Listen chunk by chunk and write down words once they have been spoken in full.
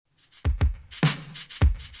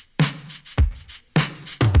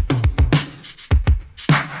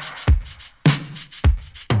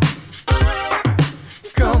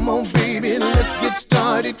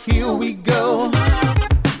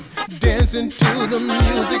to the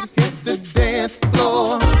music, hit the dance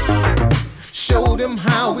floor. Show them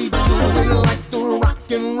how we do it like the rock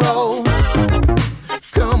and roll.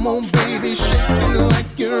 Come on, baby, shake it like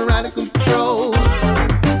you're out of control.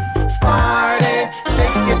 Party,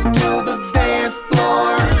 take it to the dance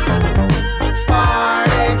floor.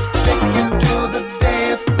 Party, take it to the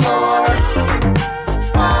dance floor.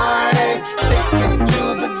 Party, take it to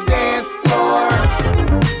the dance floor.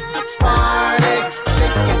 Party,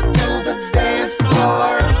 take it to the dance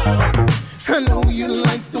floor. I know you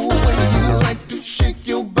like the way you like to shake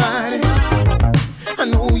your body. I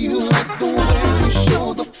know you like the way you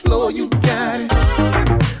show the floor, you got it.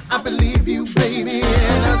 I believe you, baby,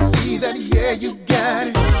 and I see that, yeah, you got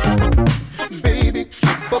it. Baby,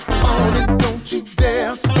 keep up on it, don't you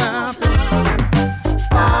dare stop it.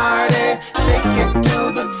 Party, take it to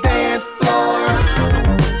the dance floor.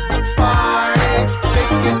 Party,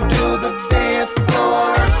 take it to the dance floor.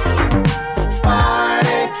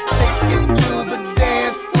 Party, take it to the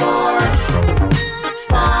dance floor.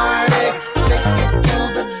 Party, take it to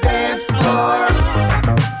the dance floor.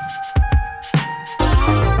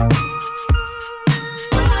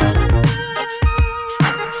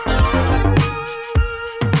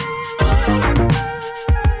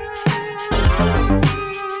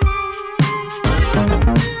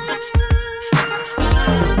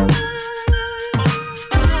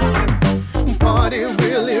 Party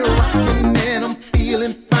really rockin' and I'm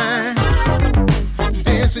feeling fine.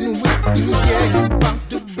 Dancing with you, yeah, you about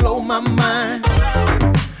to blow my mind.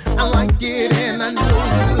 I like it and I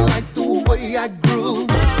know you like the way I groove.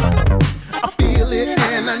 I feel it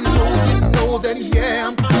and I know you know that, yeah,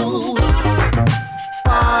 I'm cool.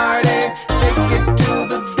 Party, take it to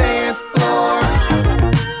the dance floor.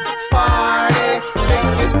 Party,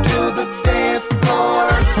 take it to the dance floor.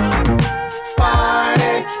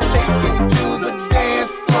 Party, take it to the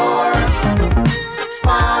dance floor.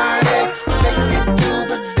 Party, take it to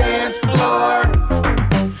the dance floor.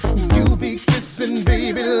 You be kissing,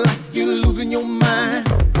 baby, like you're losing your mind.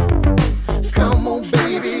 Come on,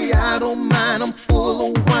 baby, I don't mind, I'm full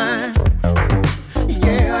of wine.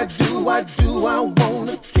 Yeah, I do, I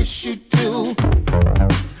wanna kiss you too.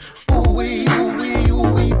 Ooh-wee, ooh-wee,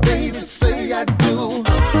 ooh-wee, baby, say I do.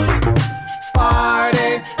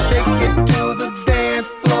 Party, take it to the dance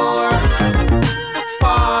floor.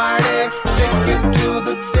 Party, take it to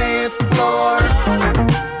the dance floor.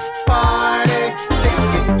 Party,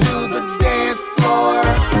 take it to the dance floor.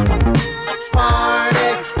 Party,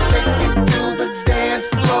 take it to the dance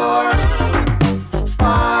floor.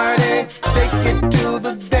 Party, take it to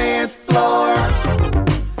the dance floor.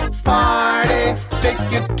 Party,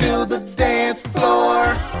 take it to the dance floor.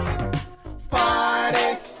 Party,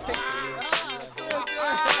 take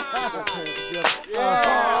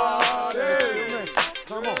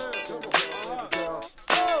Come on.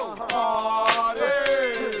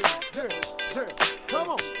 Come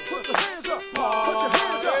on. Put the hands up. Put your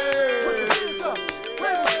hands up. Put your hands up.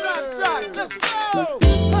 Wave them side to side. Let's go.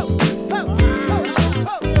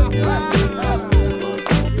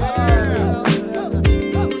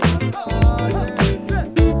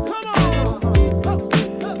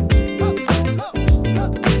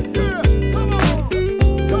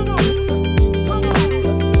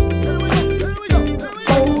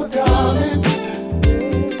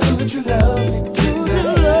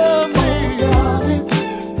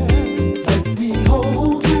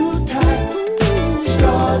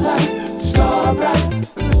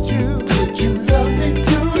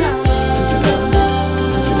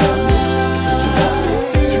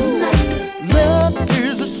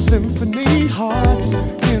 Symphony, hearts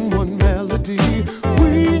in one melody.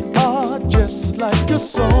 We are just like a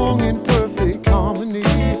song in perfect harmony.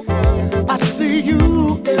 I see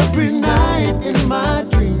you every night in my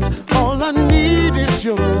dreams. All I need is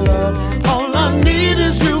your love. All I need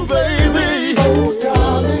is you, baby. Oh,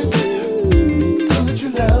 darling, could you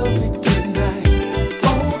love me tonight?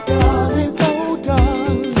 Oh, darling,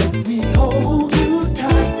 let me hold you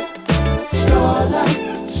tight.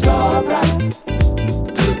 Starlight, star bright.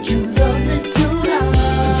 Could you love me tonight?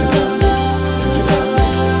 Could you love me? Could you love me?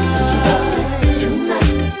 Could you love me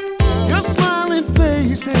tonight? Your smiling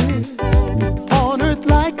faces on earth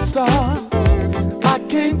like stars. I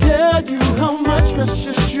can't tell you how much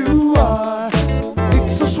precious you are.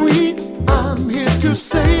 It's so sweet. I'm here to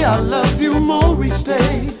say I love you more each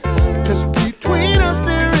day. Just between us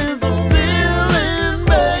there is a feeling,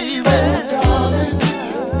 baby. Oh, darling,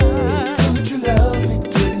 could you love me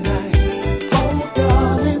tonight? Oh,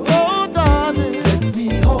 darling, let me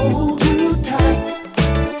hold you tight.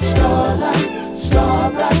 Starlight,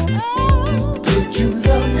 star bright. Could you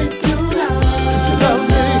love me tonight? Could you love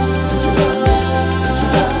me? Could you love me?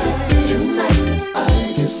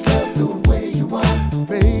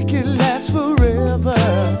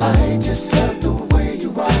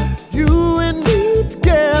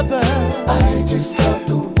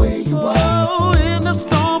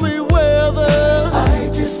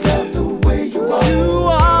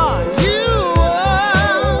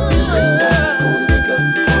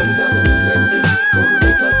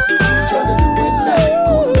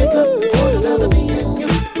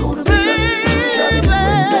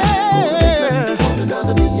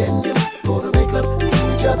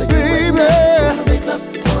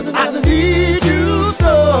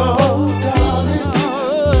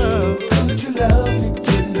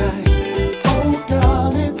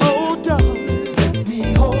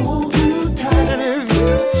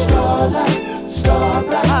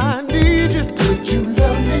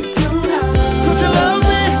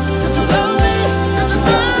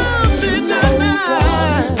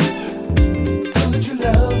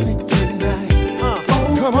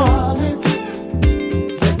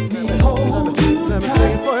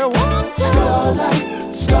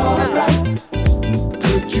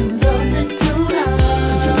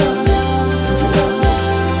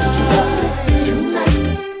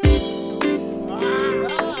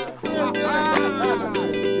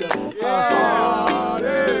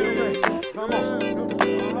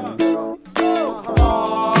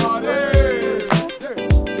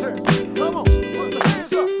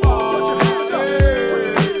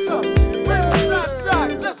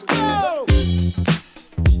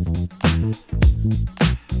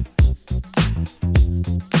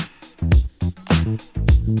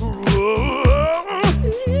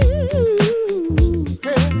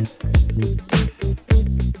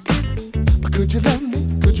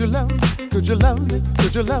 Could you love me?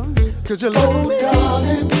 Could you love me? Could you love me?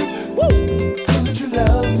 Darling, could you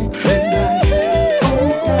love me tonight?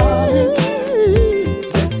 Oh, darling,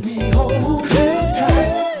 let me hold you tight.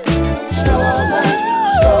 Starlight,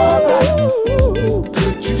 starlight,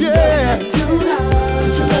 could you love me tonight?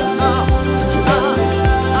 Could you love me? Could you love me?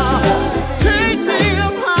 Could you love me? Take me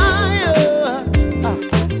up higher.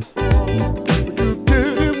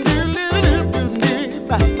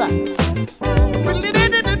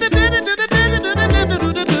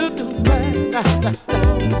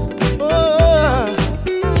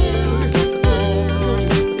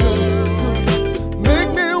 Make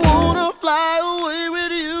me wanna fly away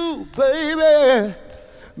with you, baby.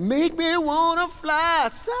 Make me wanna fly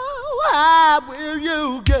so high with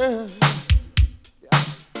you, girl.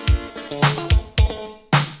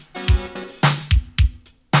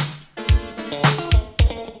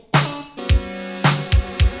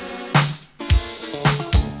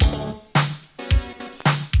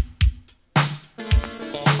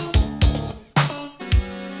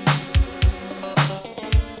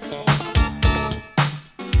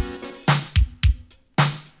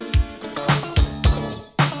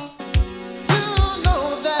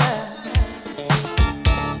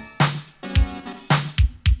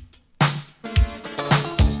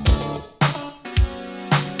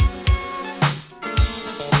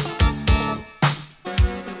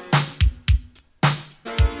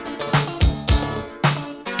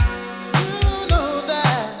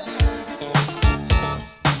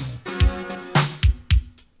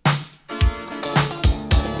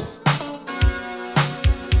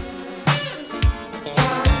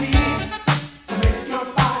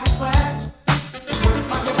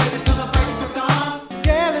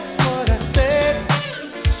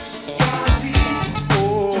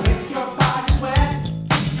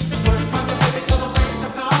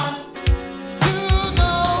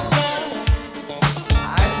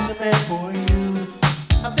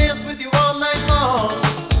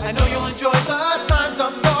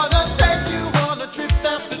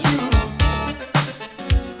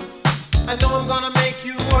 I know I'm gonna make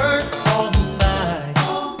you work all night.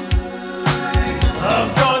 I'm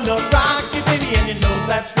gonna rock you, baby, and you know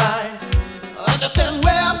that's right. Understand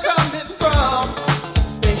where I'm coming from.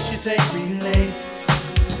 Space you take relays.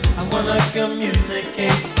 I wanna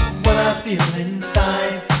communicate what I feel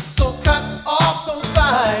inside. So cut off those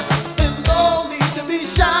vibes. There's no need to be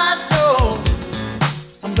shy, no.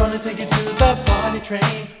 I'm gonna take you to the party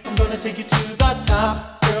train. I'm gonna take you to the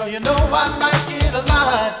top. Girl, you know I like it a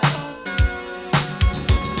lot.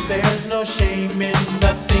 There's no shame in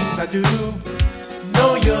the things I do.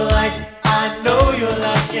 Know you like, I know you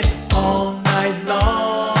like it all night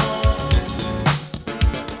long.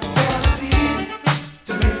 Guaranteed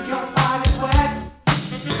to make your body sweat.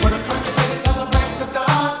 When I'm gonna get it till the break of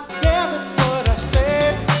dawn. Yeah, that's what I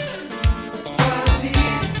said.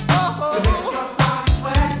 Guaranteed to make your body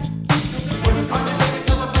sweat. When I'm gonna get it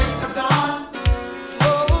till the break of dawn.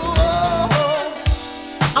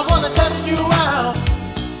 I wanna test you out.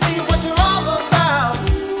 What you're all about.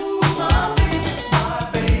 Ooh, my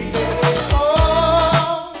baby,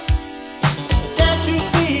 oh, can't you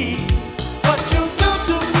see what you do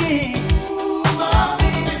to me? Ooh, my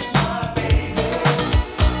baby,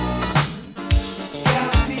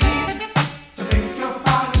 guaranteed to make your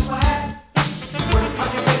body sweat. When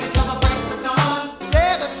you're ready till the break of dawn.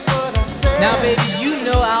 Yeah, that's what I said. Now, baby, you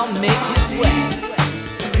know I'll make you sweat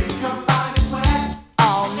To make your body sweat.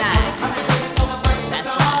 all night. When you're ready till the break of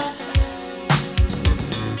That's dawn. right.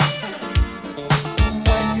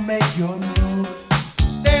 When you make your move,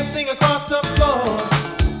 dancing across the floor,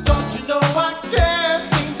 don't you know I can't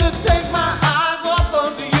seem to take my eyes off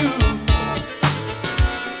of you.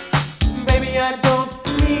 Baby, I don't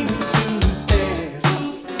mean to stare,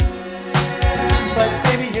 but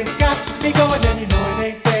baby, you got me going and you know it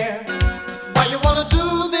ain't fair. Why you wanna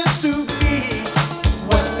do this to me?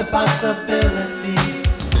 What's the possibilities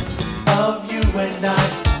of you and I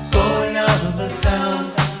going out of the town?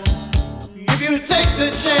 If you take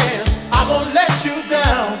the chance, I won't let you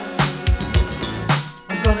down.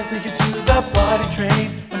 I'm gonna take you to the party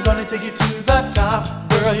train. I'm gonna take you to the top.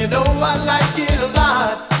 Girl, you know I like it a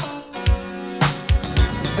lot.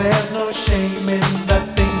 There's no shame in the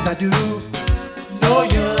things I do. Know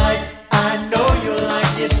you like, I know you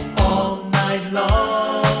like it all night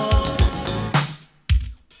long.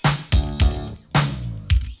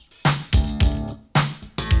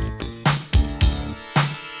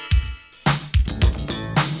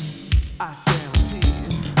 I guarantee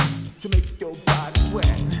to make your body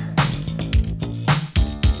sweat.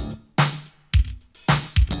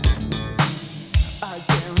 I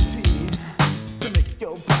guarantee to make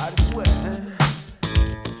your body sweat.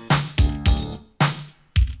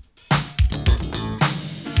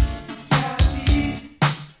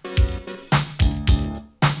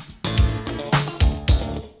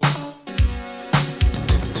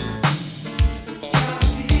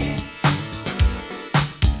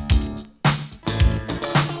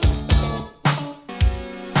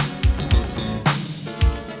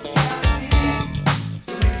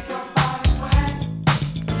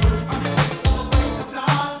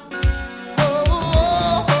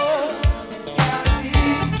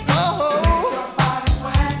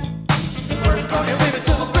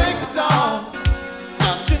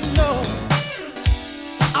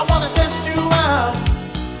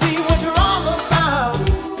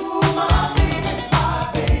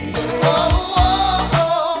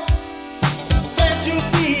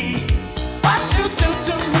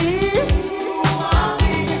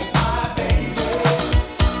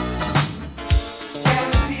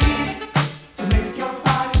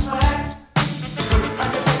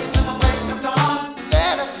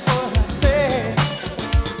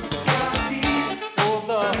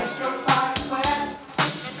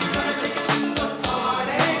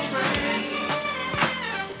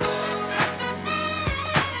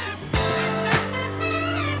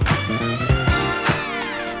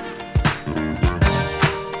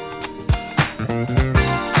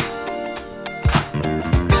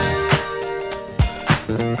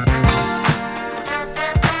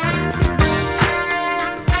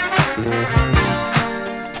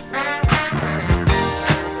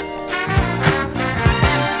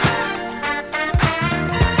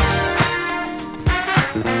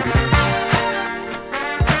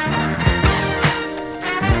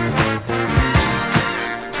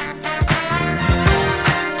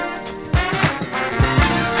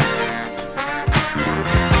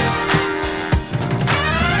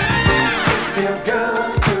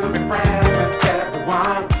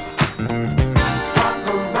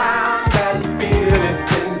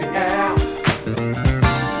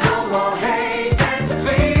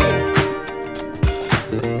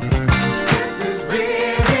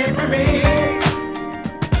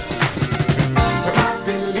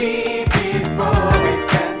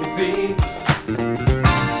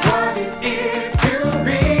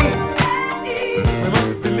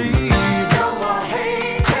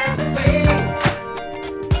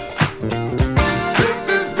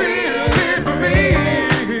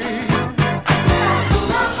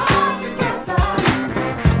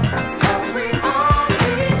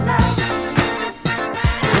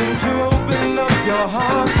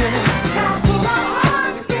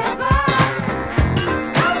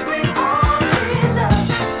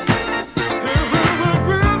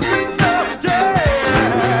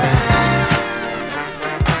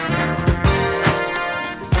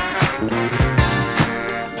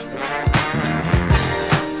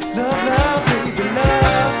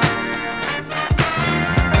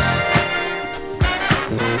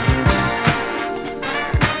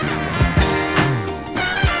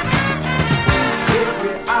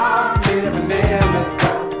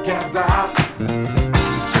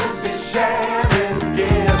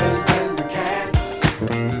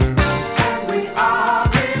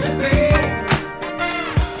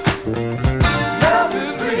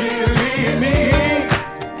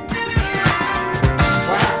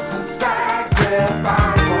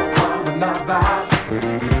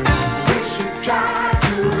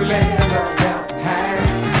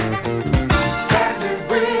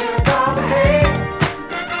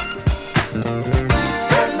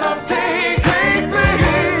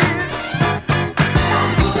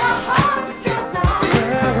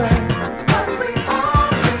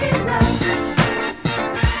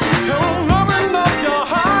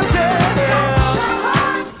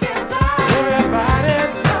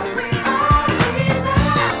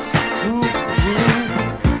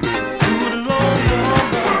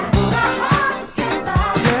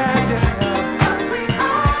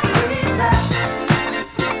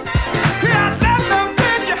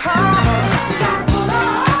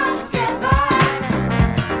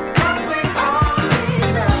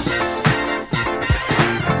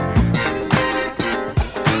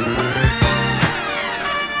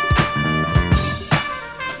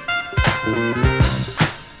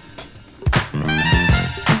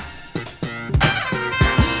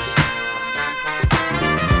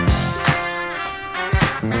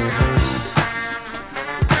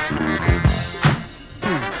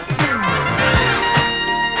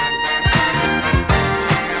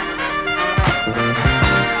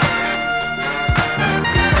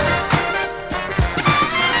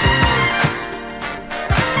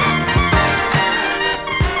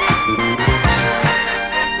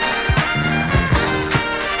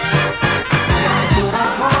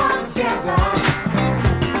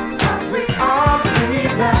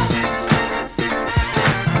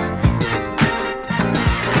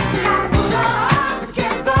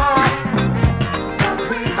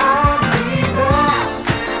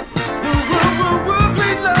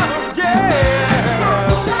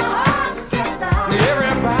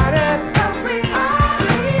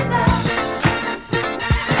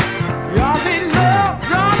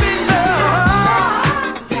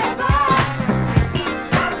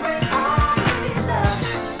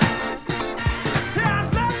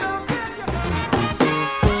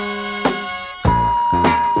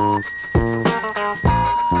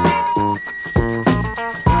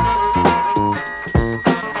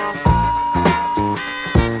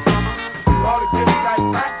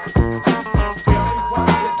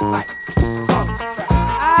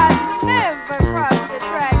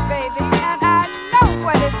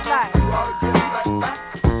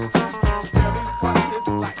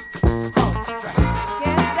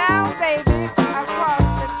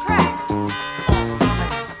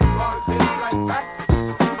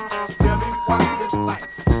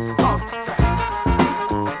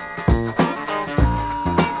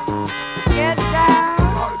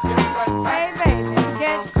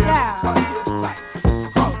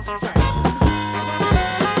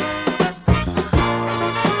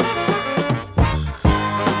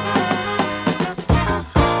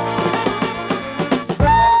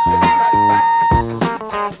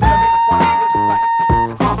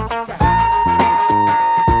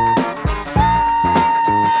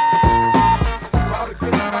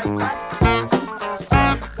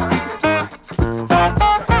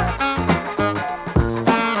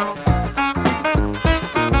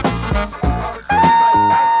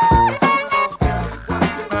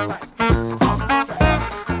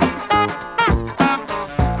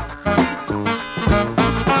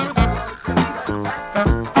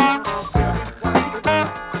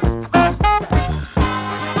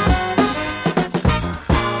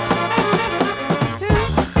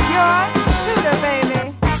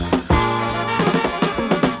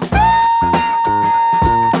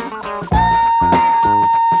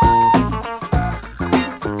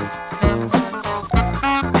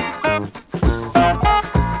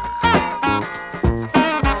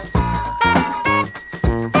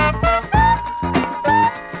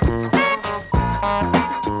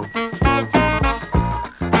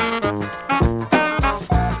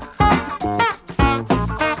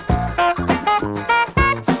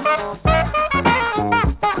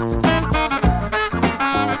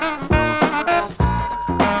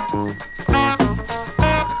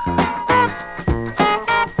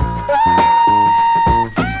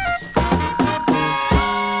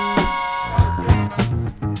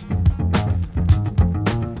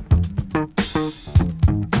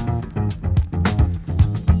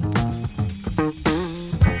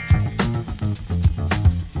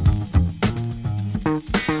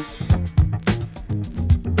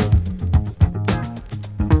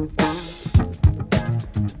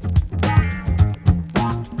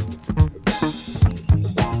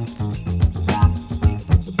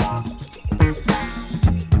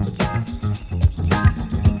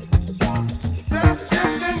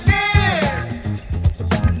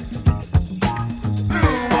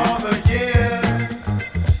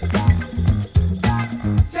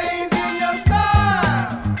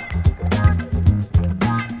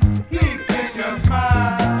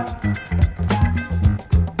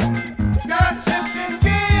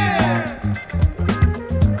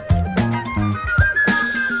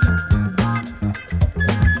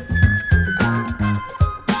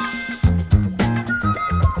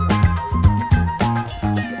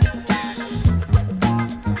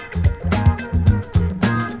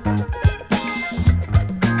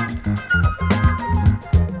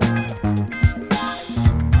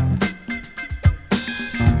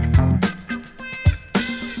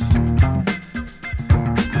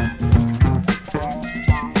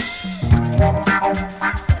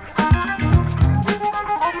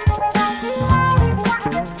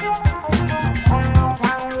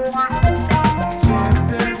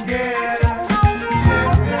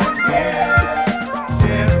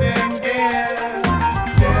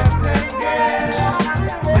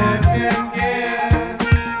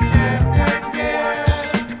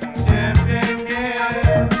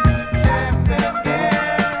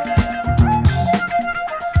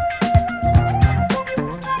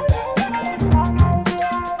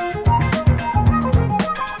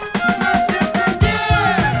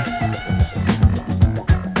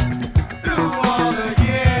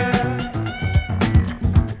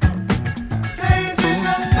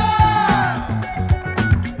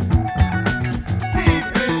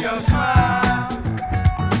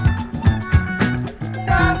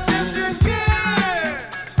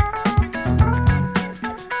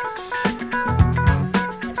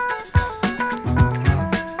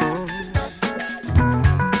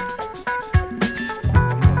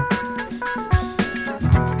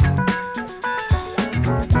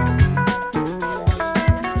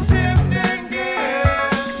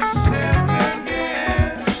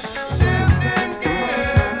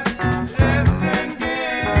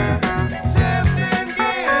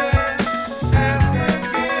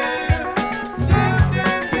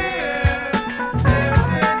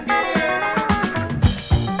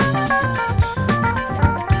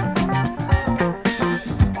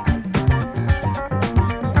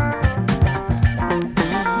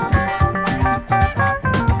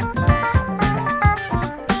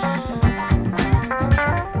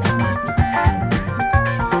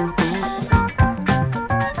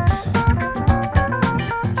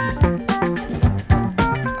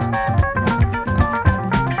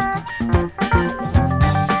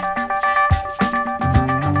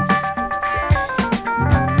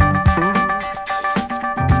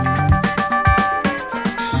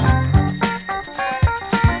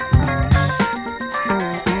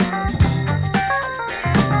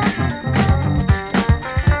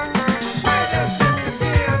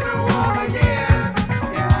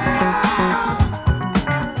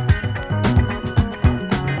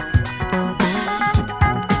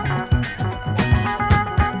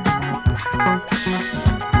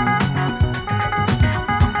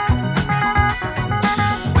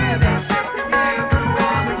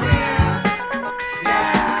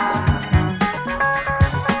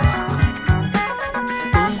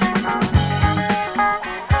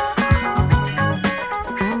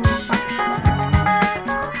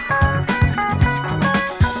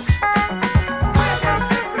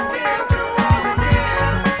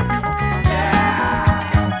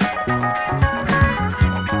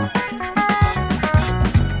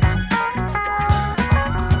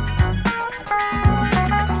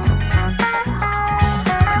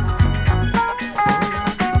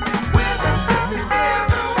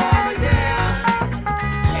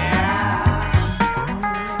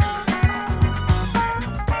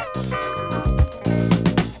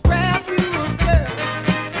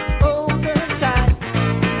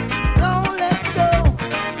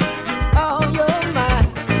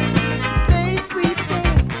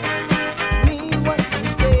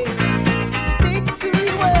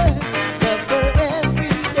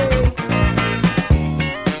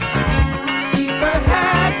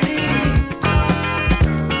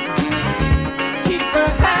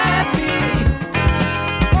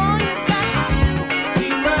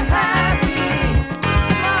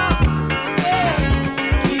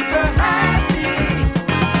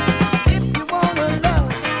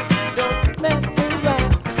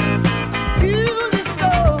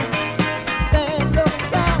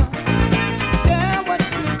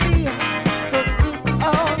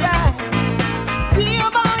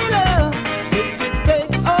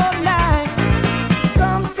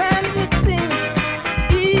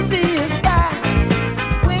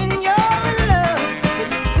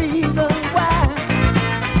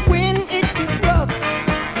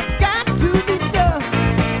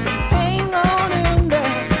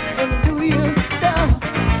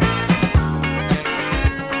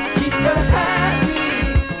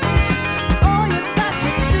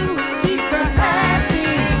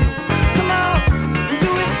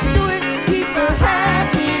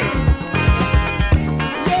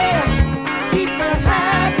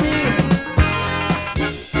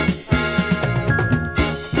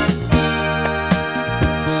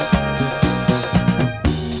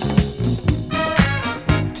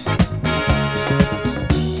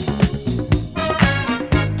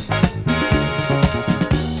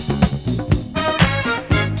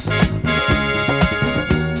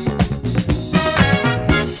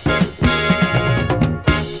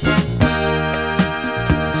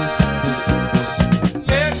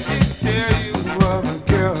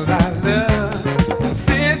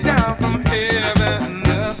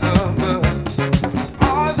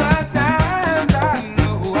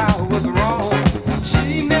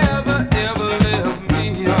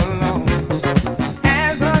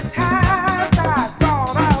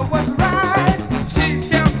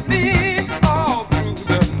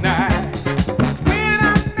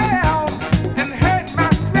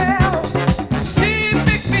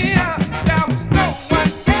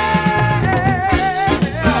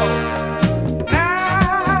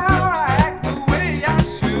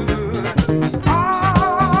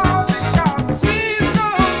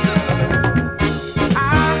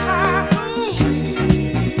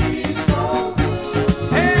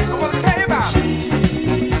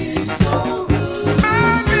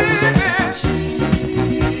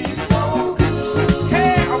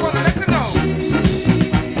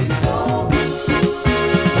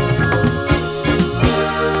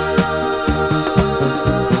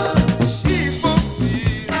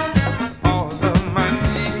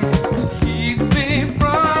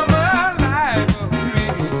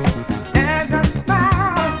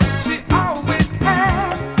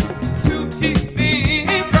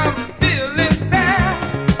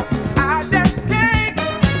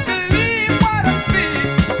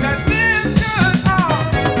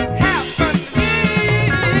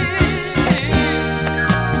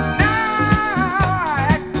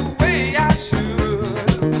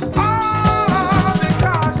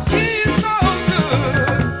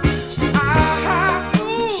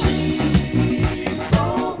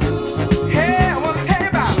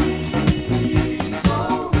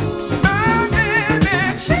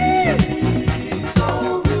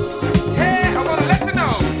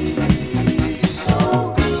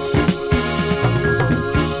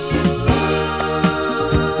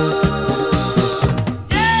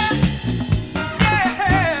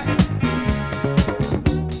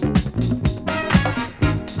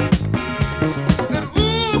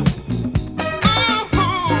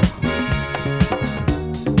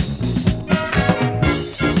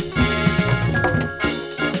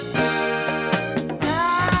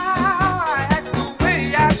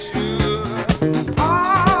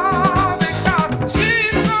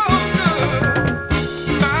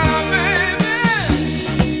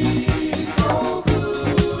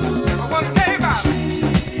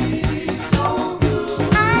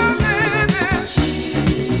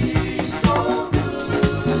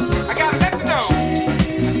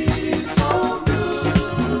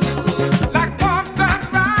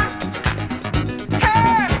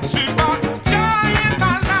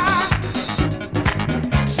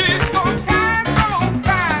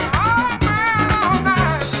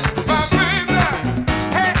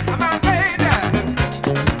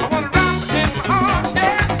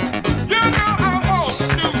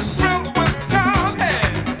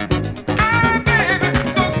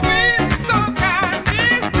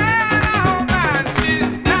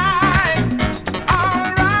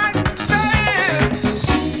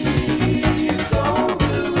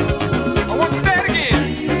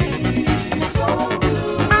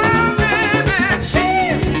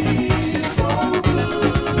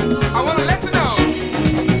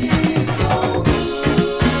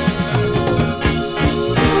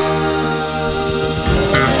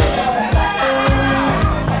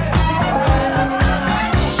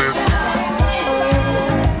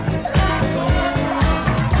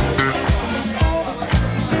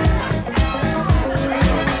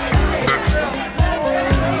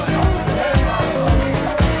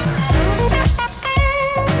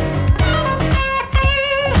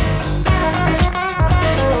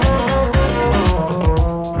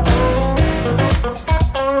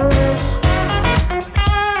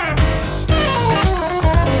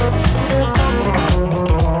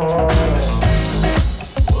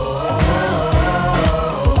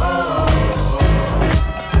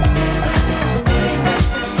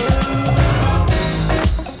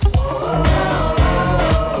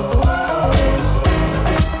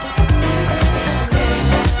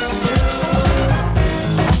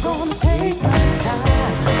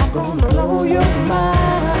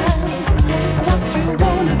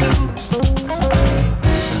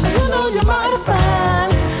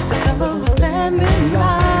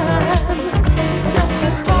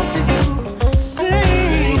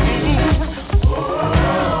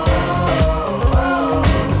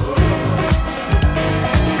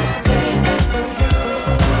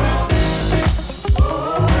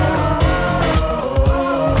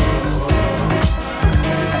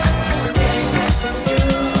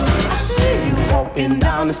 walking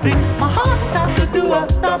down the street, my heart starts to do a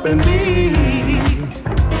thumping beat.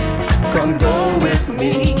 Come go with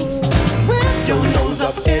me, with your nose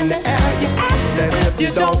up in the air, you act as if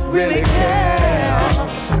you don't really care.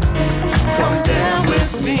 Come down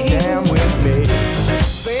with me, down with me.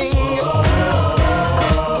 Sing.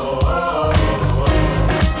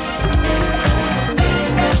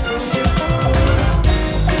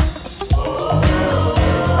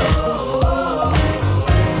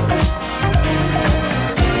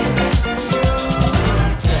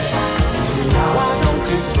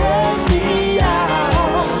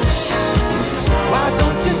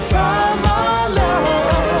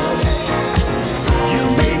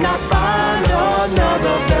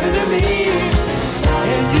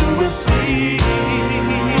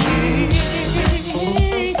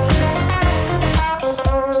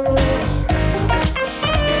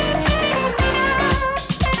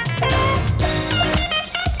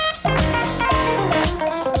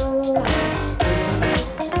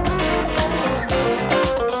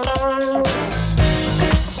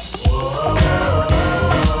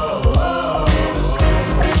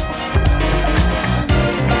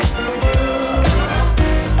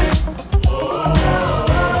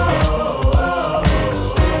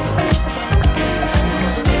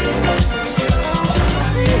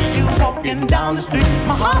 Down the street,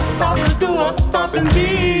 my heart starts to do a thumping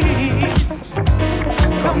beat.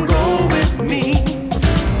 Come go with me,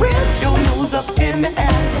 with your nose up in the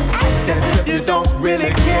air, act as if you don't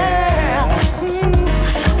really care.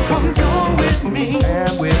 Come go with me,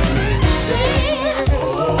 stand with me. Sing.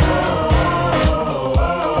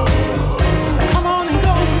 Come on and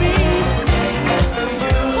go with me.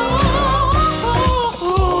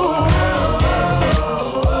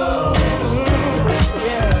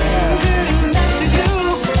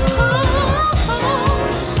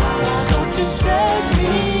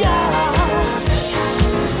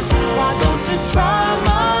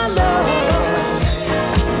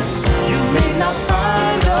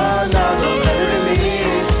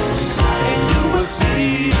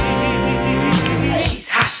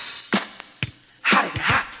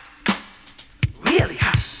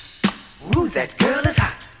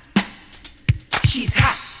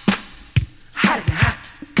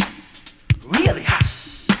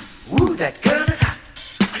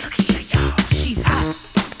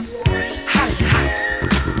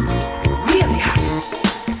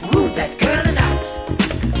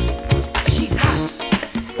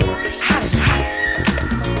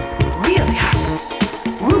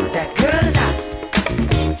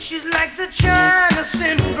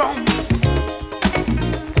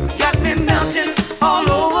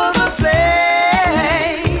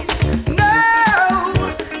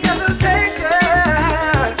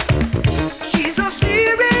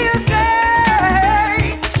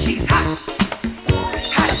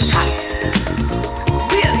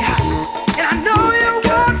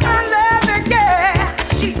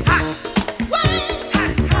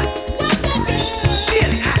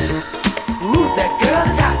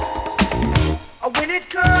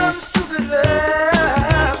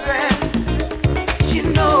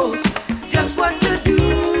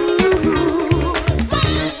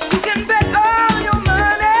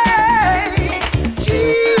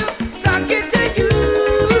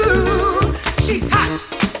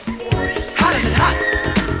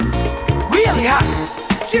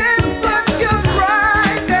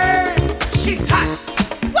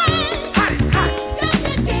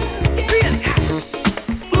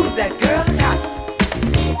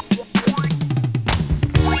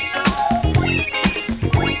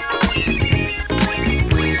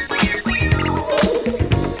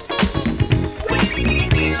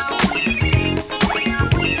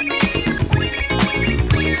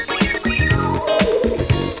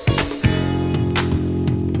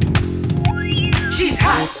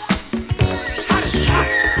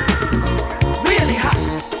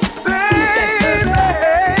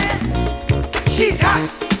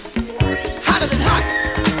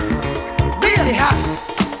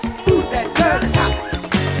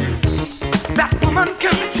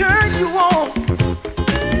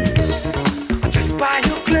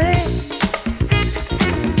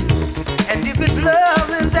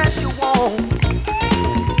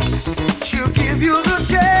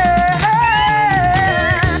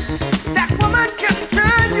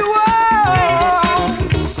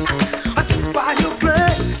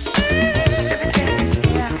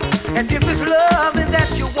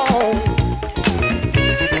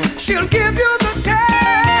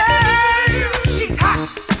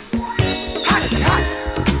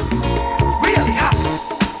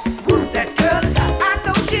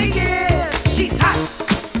 She's hot.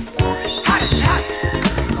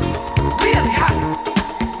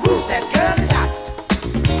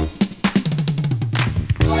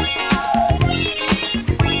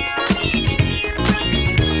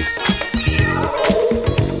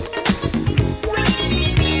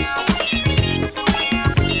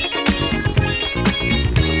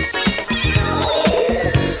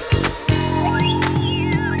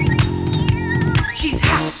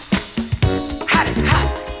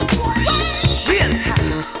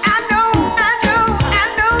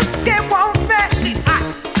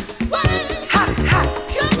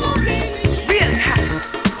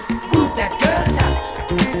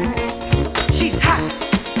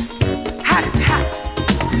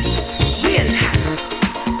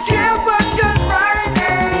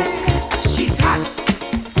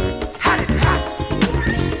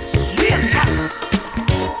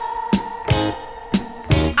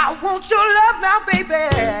 want your love now,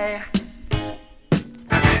 baby.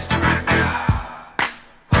 Mr. Rocker,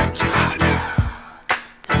 rock you harder.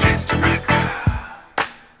 Mr. Rocker,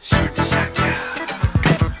 short to shock ya.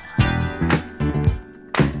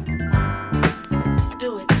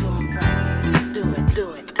 Do it to him, Frankie. Do it,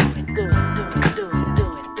 do it, do it, do it, do it, do it, do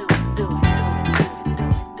it, do it, do it, do it,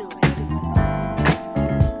 do it, do it.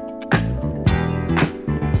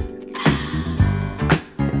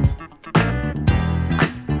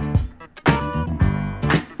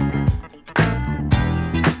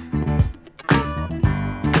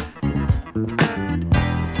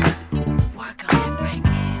 Work on it,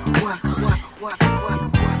 Frankie. Work on it. Work, work,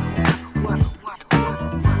 work, work, work, work, work.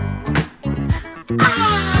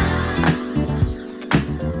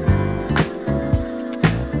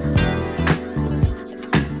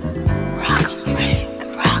 Rock 'em, Frank.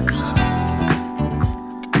 Rock 'em.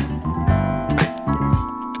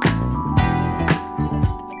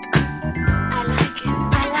 I like it.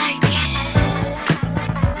 I like it.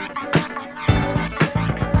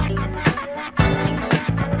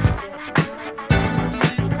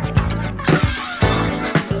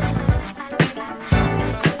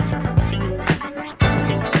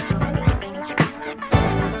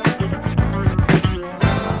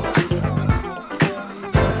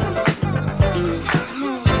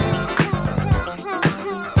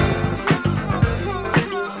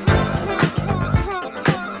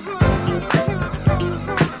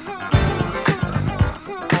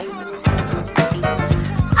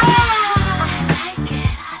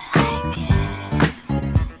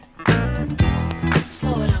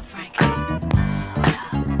 Slow it up, Frankie. Slow it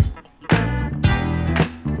up.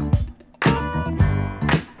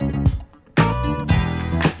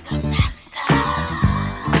 The master.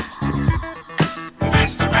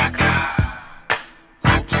 Mr. Rocker,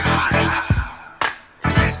 rock you harder.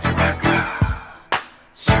 Mr. Rocker,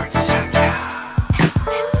 short to shock ya.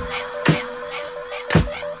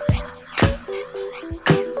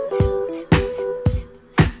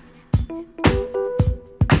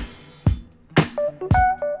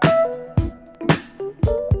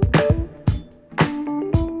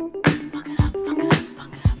 Funk it up, funk it up,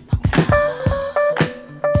 funk it up, funk it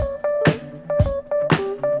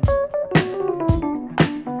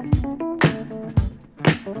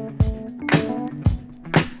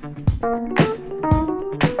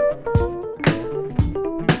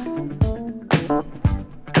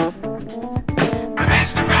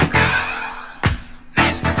Mr. Rocker,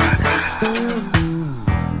 Mr. Rocker.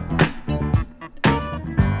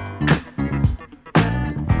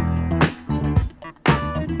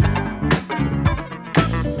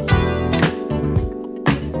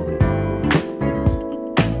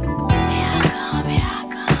 Here I come, here I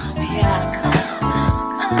come, here I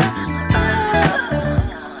come.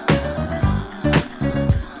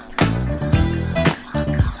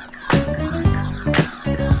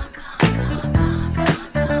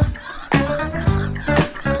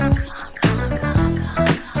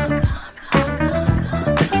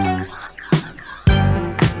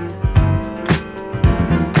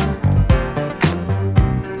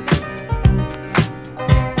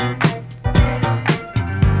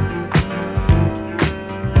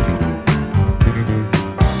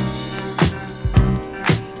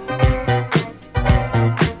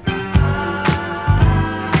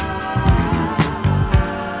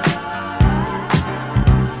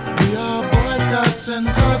 We are Boy Scouts and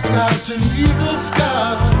Cub Scouts and Eagle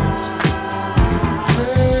Scouts.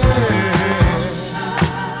 Hey.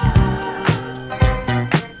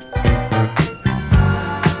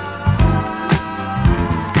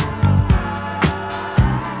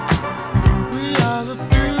 We are the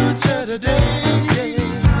future today.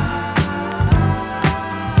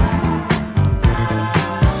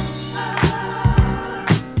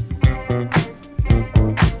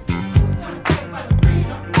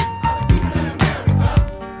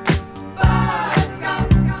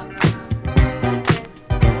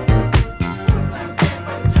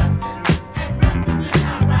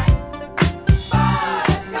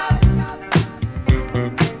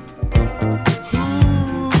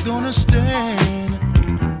 Who's gonna stand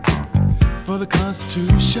for the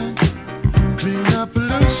Constitution? Clean up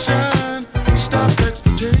pollution, stop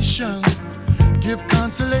exploitation, give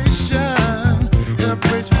consolation, help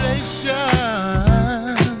raise relations.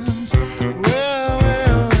 Well,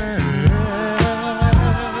 well, well.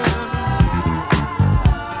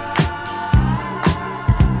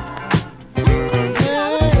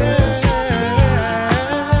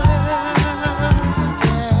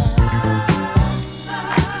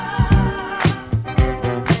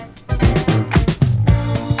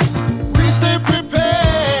 We stay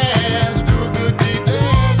prepared to do a good deed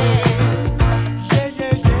daily.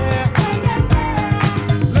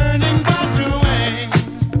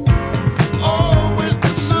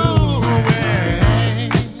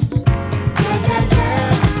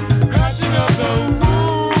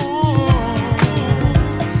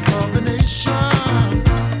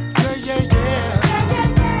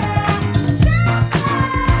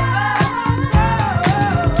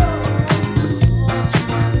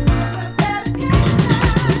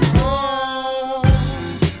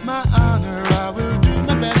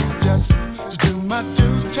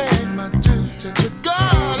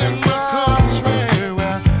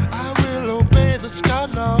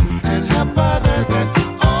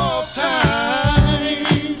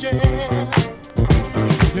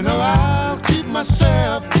 You know I'll keep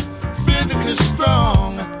myself physically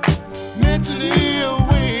strong, mentally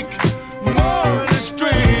awake, morally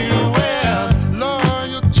straight. Well,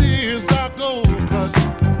 loyalty is our goal, 'cause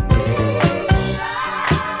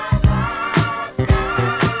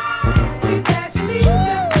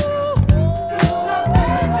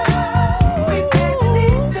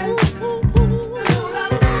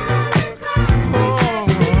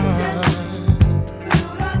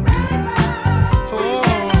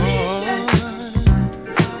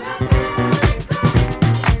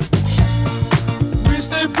we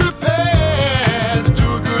stay prepared to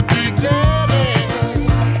do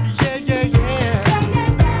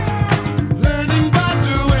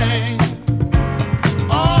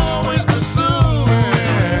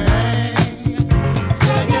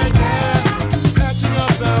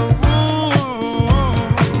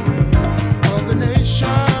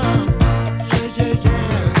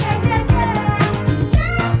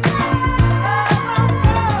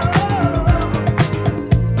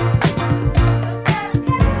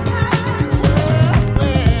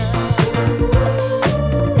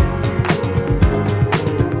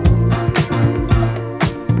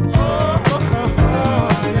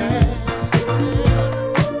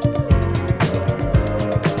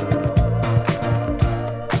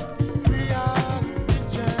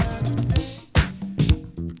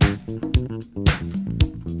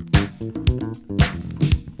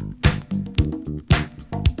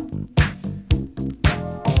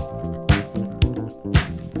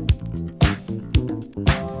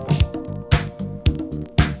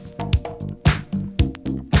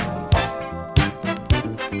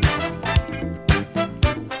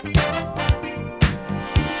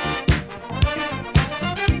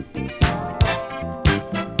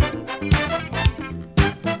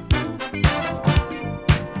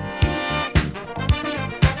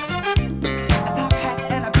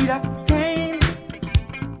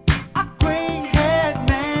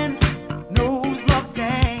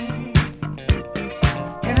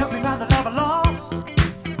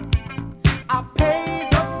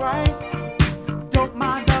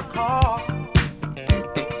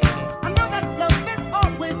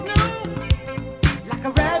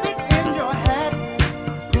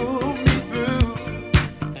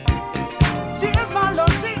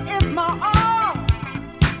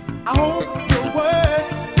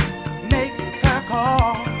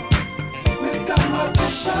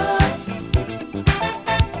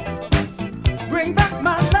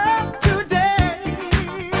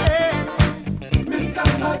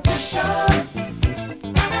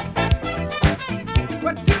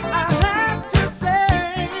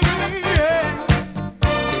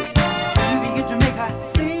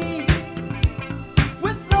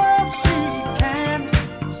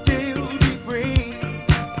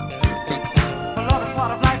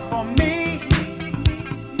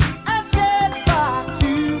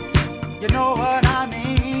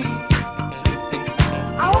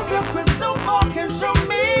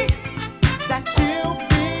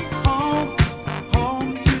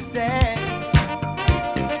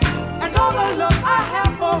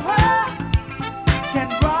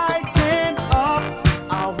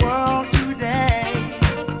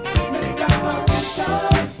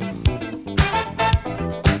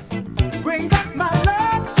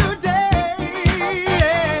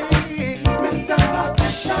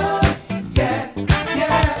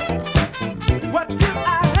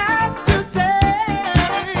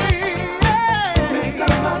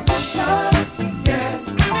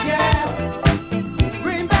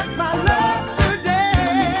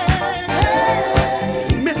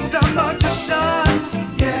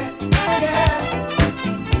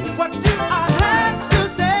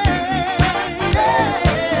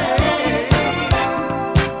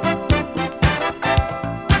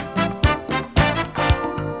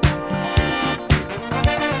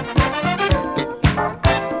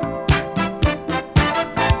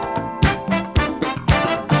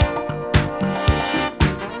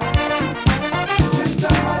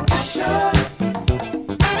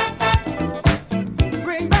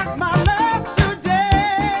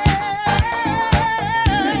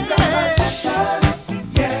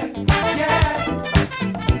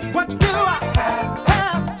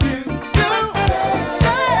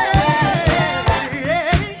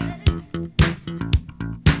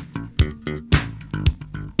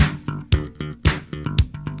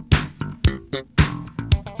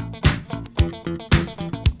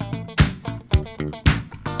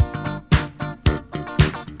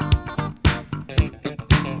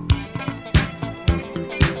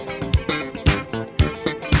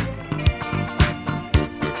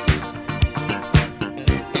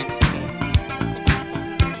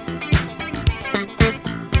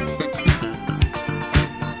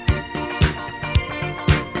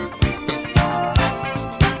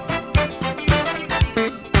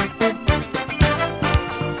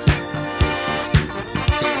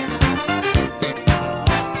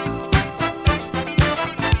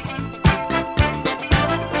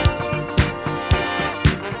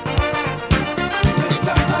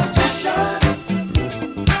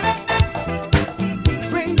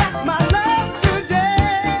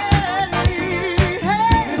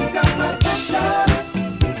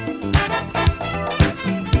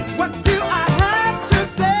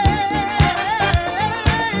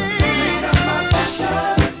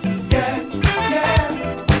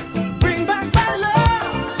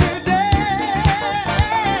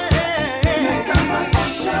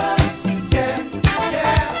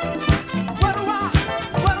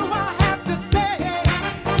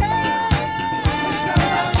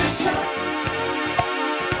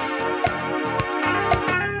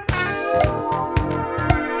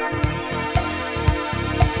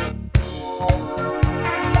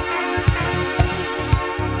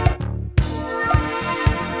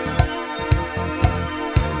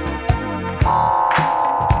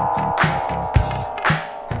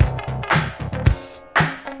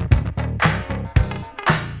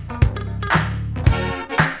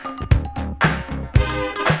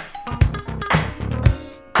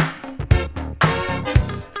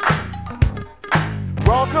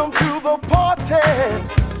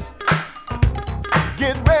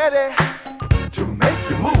ready to make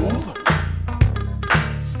you move.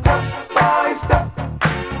 Step by step,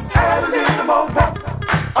 add a little more pep.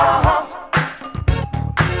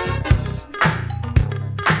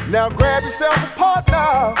 Now grab yourself a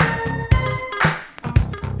partner.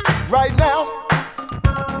 Right now,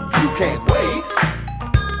 you can't wait.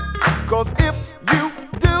 'Cause if you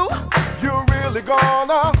do, you're really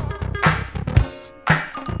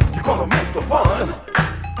you're gonna miss the fun.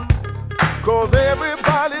 'Cause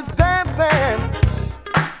everybody's dancing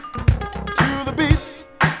to the beat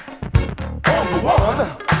on the one.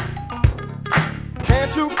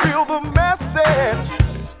 Can't you feel the message?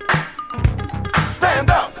 Stand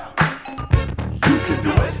up, you can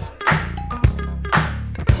do it.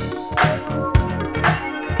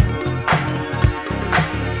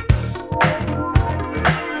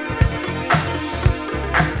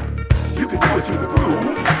 You can do it to the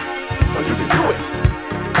groove, or you can do it.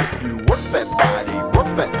 If you work that body,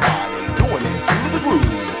 doing it to the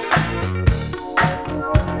groove.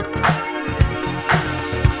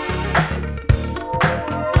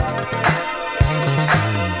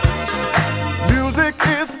 Music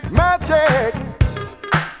is magic.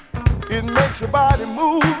 It makes your body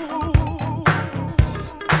move.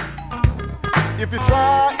 If you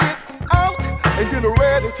try it out and get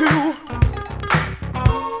ready to,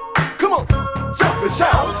 come on, jump and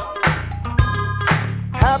shout.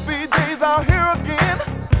 Happy days are here again.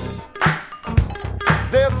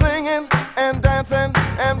 They're singing and dancing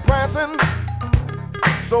and prancing.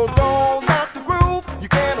 So don't knock the groove, you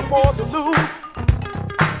can't afford to lose.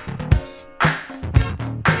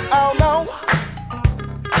 Oh no.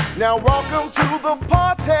 Now welcome to the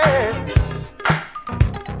party.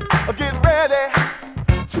 Get ready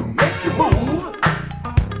to make you move.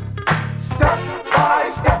 Step by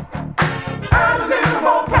step, add a little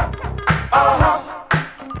more pep.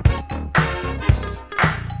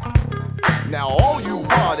 Now all you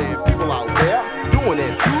party people out there doing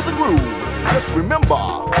it to the groove. Just remember,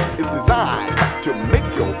 it's designed to make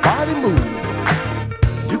your body move.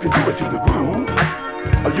 You can do it to the groove,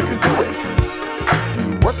 or you can do it. You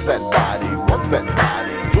work that body,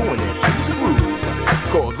 doing it to the groove.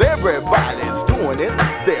 'Cause everybody's doing it,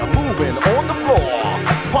 they're moving on the floor.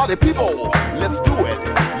 Party people, let's do it.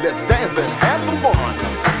 Let's dance and have some fun.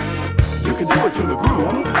 You can do it to the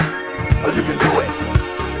groove, or you can do it.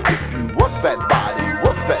 If you work that body,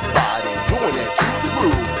 doing it to the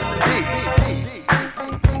groove.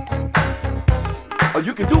 Or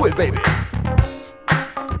you can do it, baby.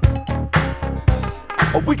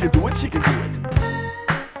 Or we can do it, she can do it.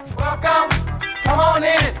 Welcome, come on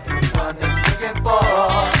in. Fun is looking for.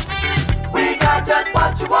 We got just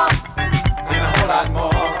what you want and a whole lot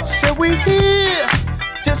more. So we're here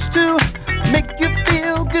just to make you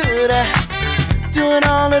feel good. Doing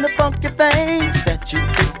all of the funky things that you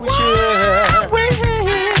think we should. We're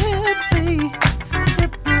here to see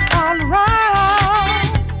if you're all around.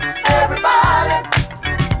 Everybody,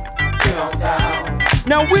 get on down.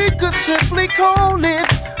 Now we could simply call it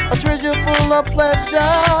a treasure full of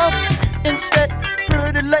pleasure. Instead,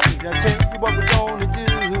 pretty late, I'll tell you what we're gonna do.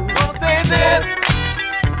 Gonna say this.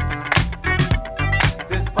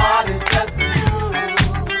 This party's just for you.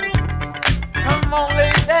 Come on,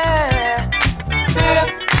 lady.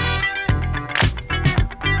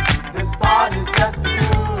 This party's just for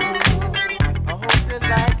you. I hope you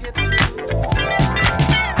like it too.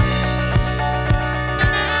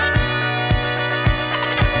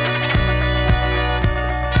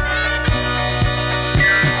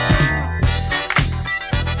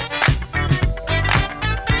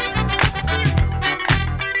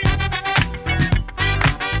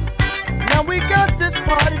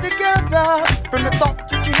 Party together from the thought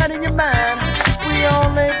that you had in your mind. We all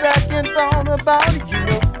lay back and thought about it. You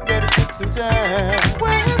know, you better take some time.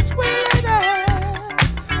 Well, sweet lady,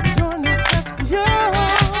 doing it just for you.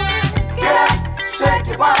 Get up, shake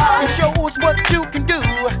your body, and show us what you can do.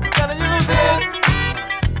 Gotta use this.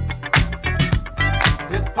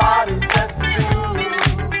 This party's just for you.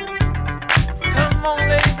 Come on,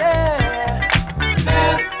 lady.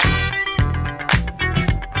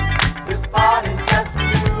 This party's just for you.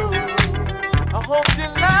 I hope you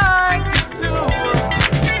like it too.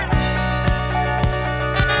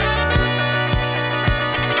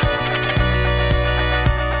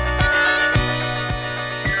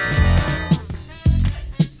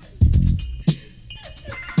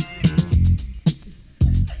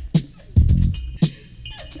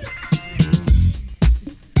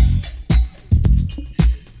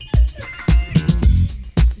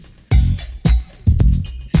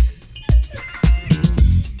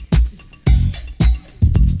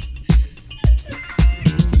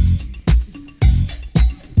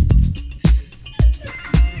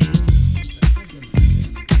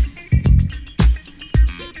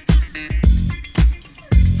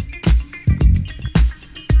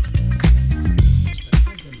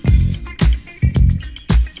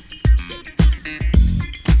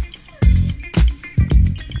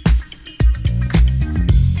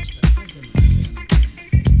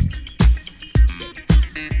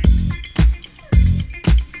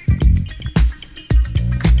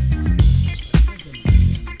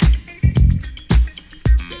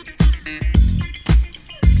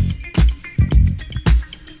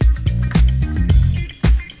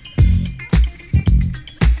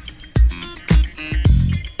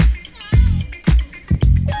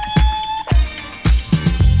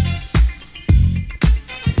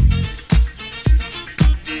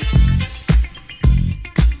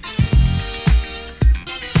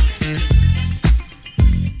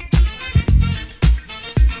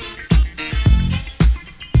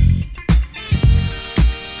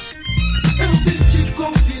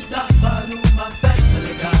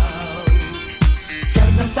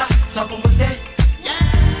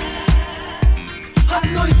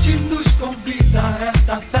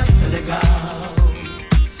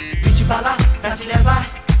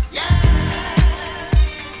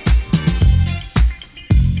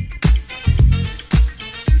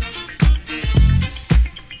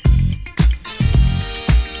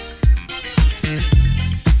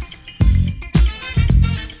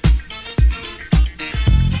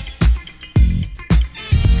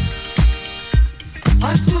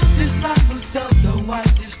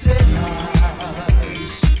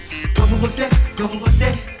 como você.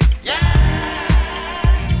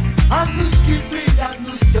 A luz que brilha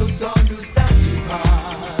nos seus olhos é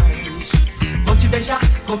demais. Vou te beijar,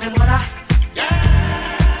 comemorar.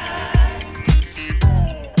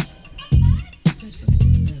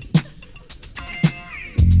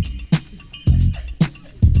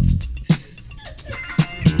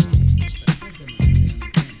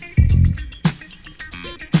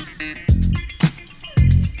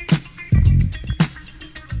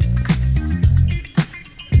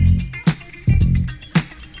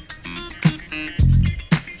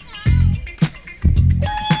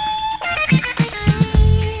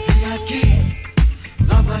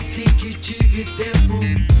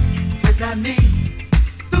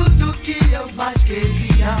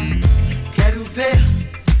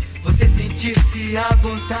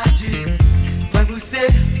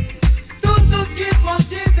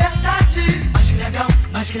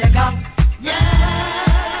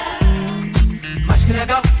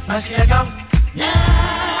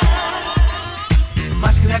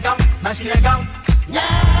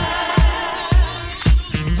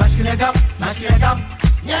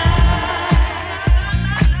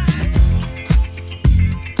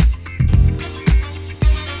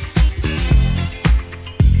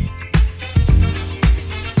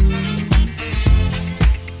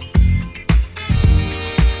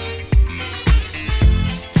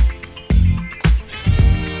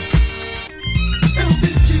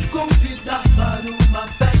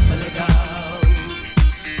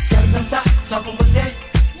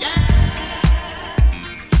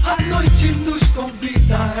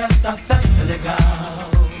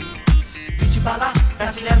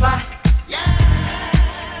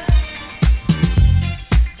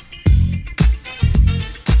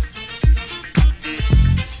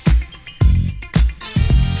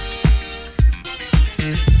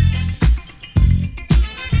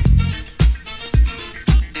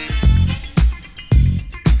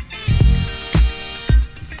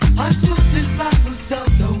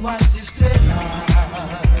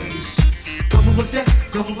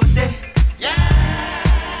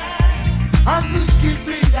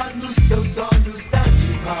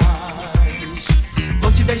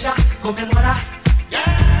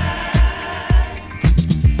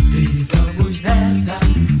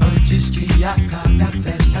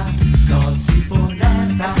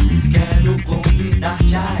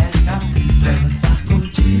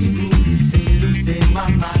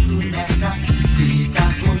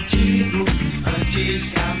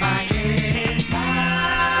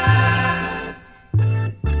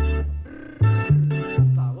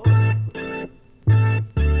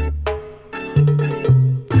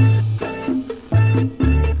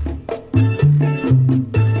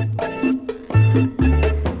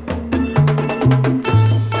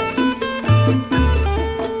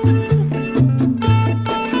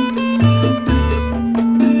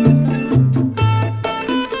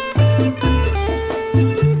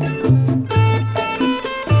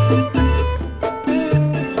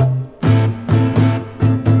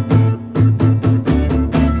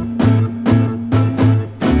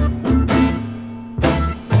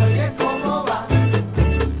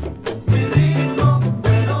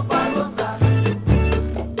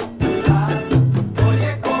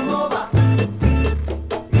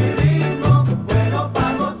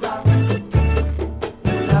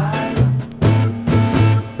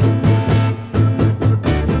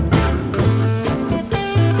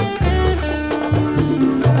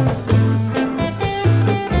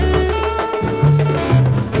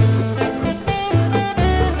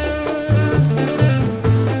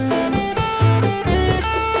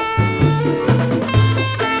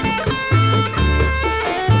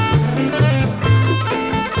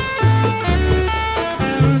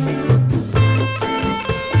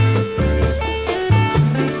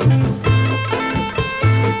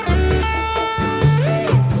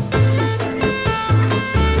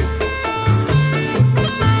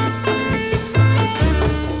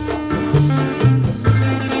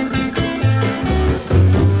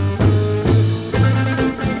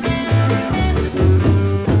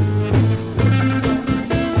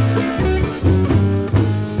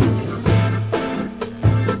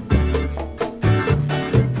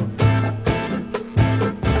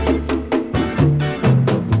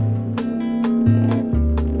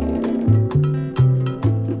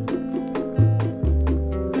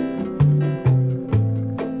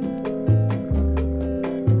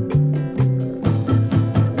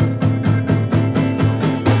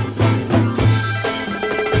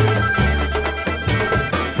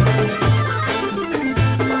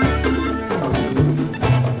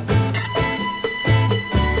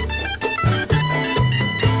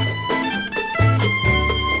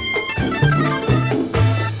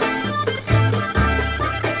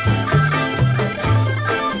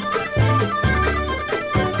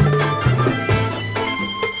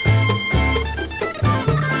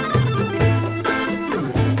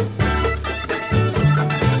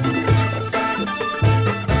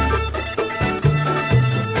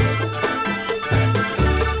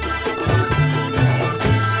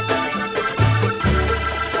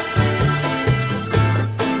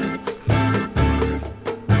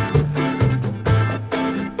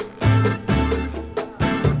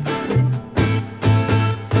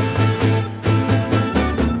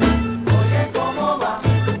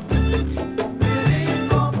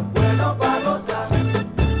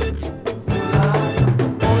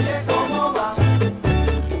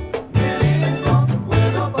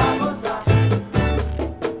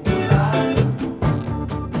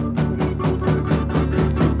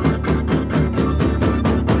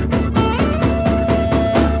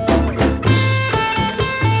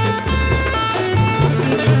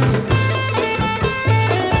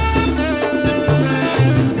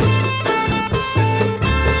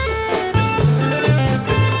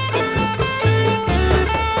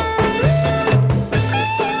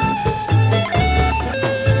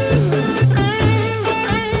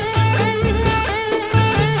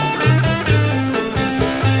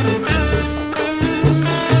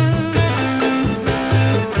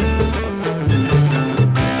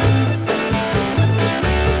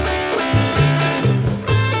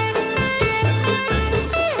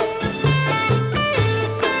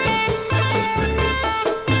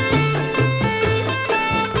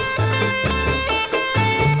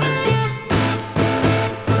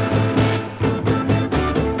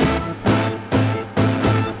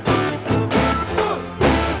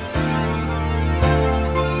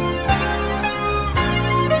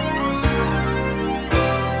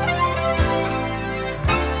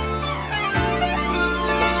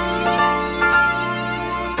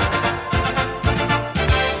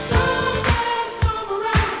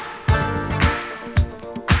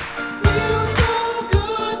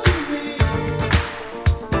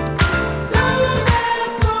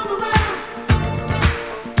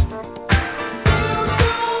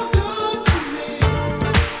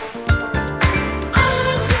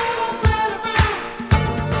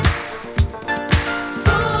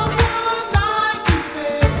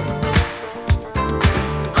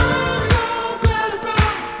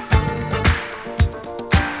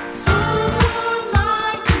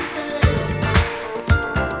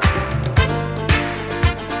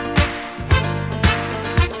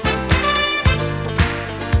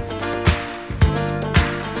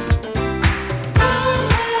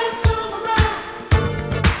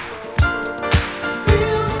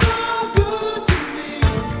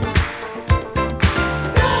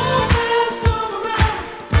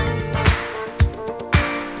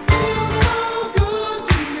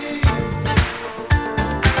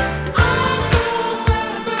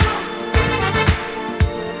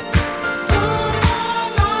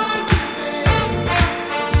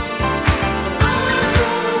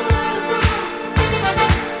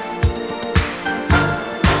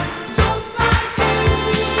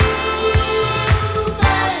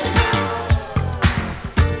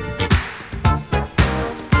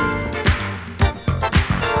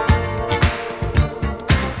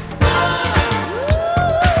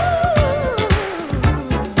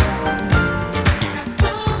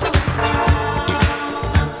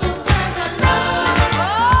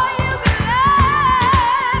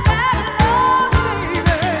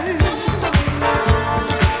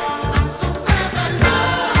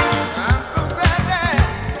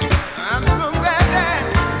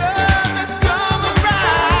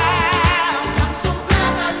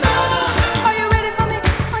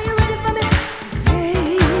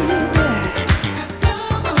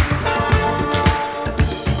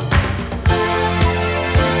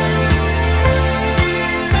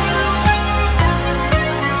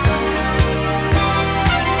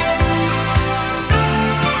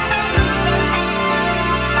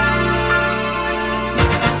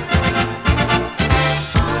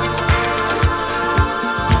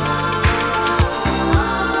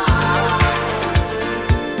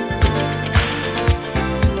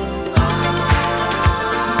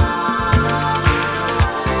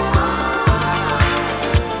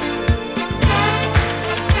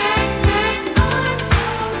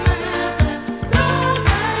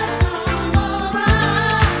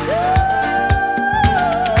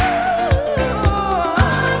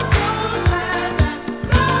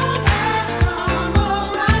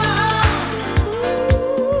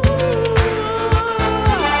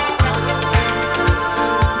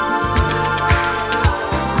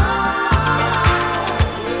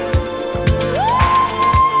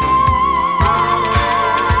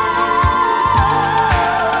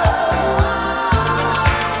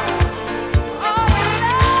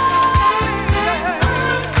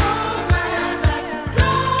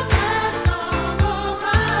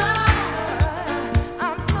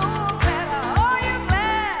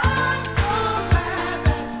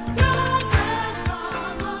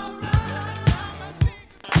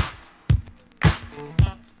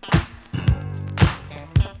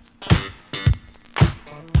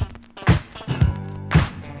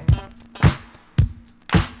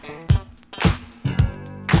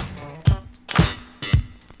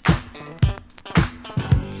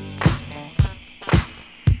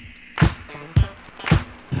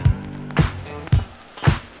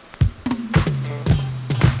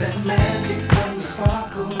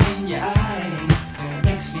 in your eyes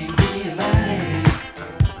makes me realize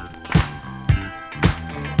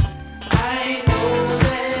I know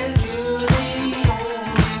that you're the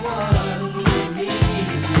only one for me.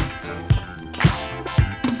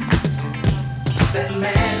 That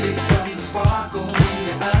magic from the sparkle in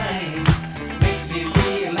your eyes makes me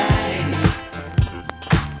realize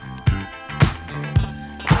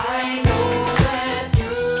I know that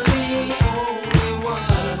you're the only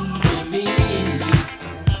one for me.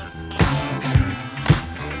 Oh, girl.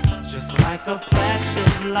 Just like a flash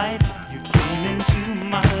of light, you came into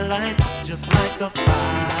my life, just like a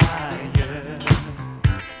fire.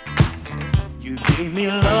 You gave me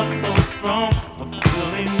love so strong, a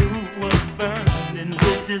feeling new was burning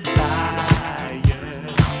with desire.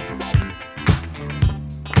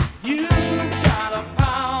 You got a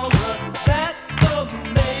power that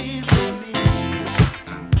amazes me.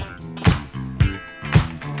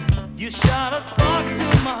 You shot a spark to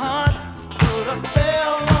my heart, put a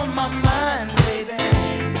spell on my mind, baby.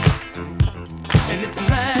 And it's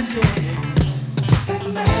magic. That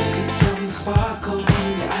magic from the sparkle in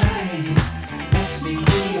your eyes makes me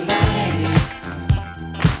realize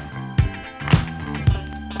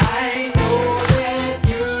I know that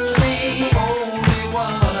you're the only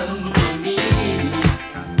one for me.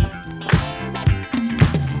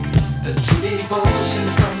 The true devotion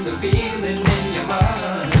from the feeling in your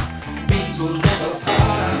heart means we'll never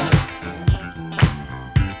part.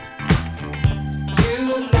 You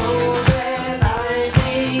know that I'm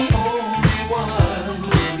the only one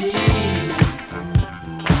you need.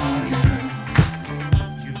 Oh, girl.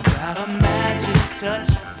 You got a magic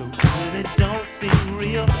touch, so good it don't seem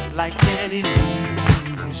real, like an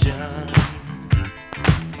illusion.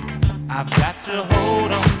 I've got to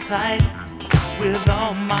hold on tight with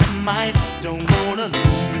all my might, don't wanna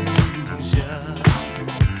lose ya.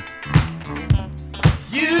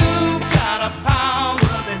 You got a power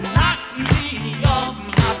that knocks me off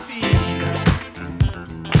my feet.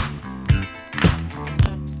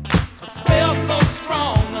 A spell so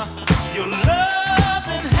strong, your love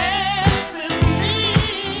enhances me.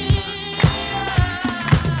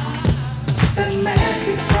 That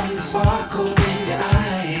magic from the sparkle in your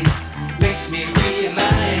eyes makes me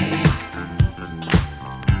realize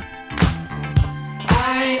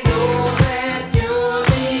I know that you're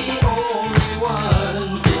the only one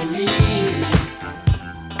for me.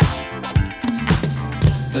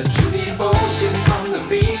 The true devotion from the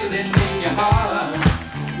feeling in your heart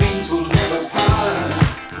means we'll never part.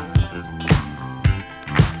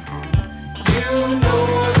 You know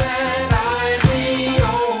that I'm the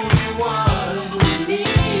only one you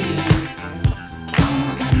need.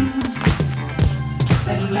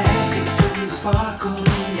 That magic from the sparkle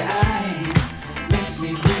in your eyes makes me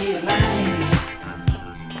realize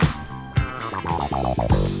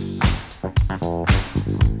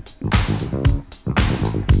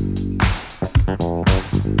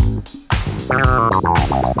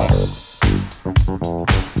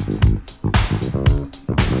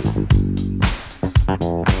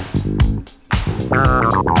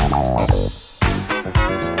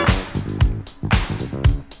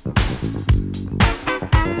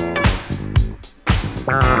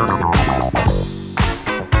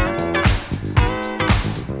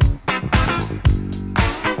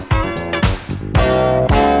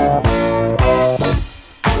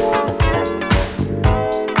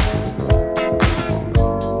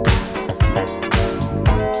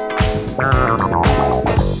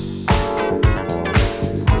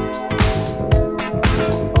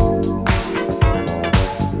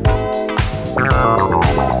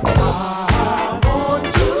I want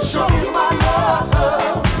to show you my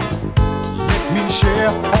love. Let me share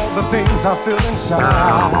all the things I feel inside.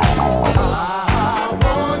 I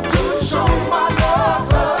want to show you my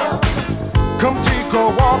love. Come take a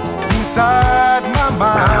walk inside my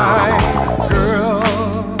mind. Girl,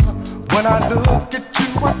 when I look at you,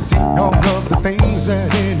 I see all of the things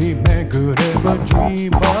that any man could ever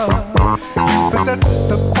dream of. You possess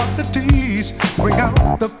the qualities, bring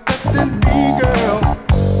out the best in me, girl.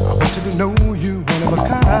 I want you to know you one of a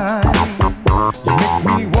kind. You make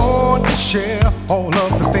me want to share all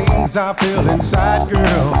of the things I feel inside,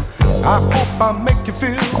 girl. I hope I make you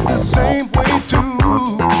feel the same way too.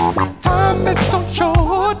 Time is so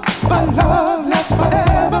short, but love lasts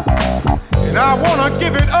forever, and I wanna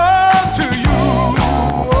give it all to you.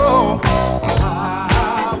 Oh,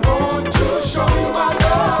 I want to show you my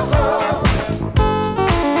love.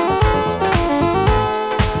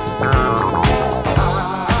 I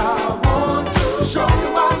want to show you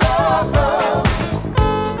my love.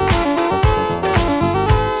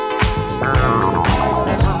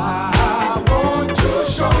 I want to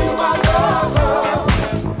show you my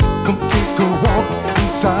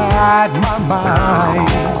inside my mind.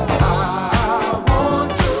 I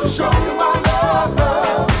want to show you my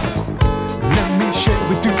love. Let me share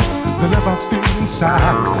with you the love I feel inside.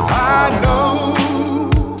 I know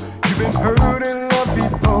you've been hurt in love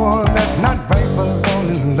before. That's not right, but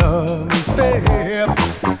falling in love is fair.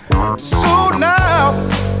 So now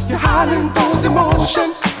you're hiding those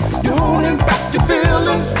emotions, you're holding back your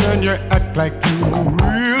feelings, and you act like you don't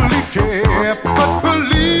really care. But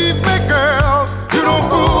believe me, girl, you don't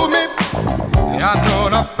fool me. I know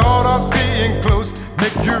the thought of being close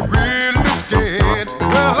make you really scared.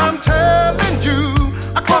 Well, I'm telling you,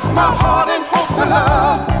 across my heart and hope to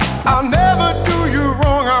love, I'll never do you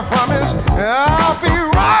wrong, I promise. I'll be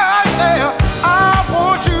right there. I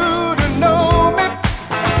want you to know me,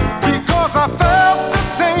 because I felt the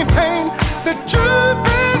same pain that you've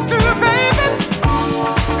been through, baby.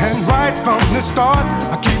 And right from the start,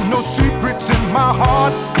 I keep no secrets in my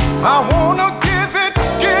heart. I wanna give it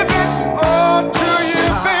all to you,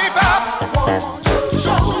 baby. I want to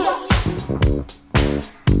show you.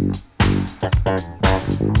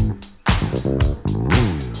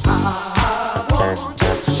 I want to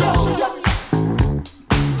show you.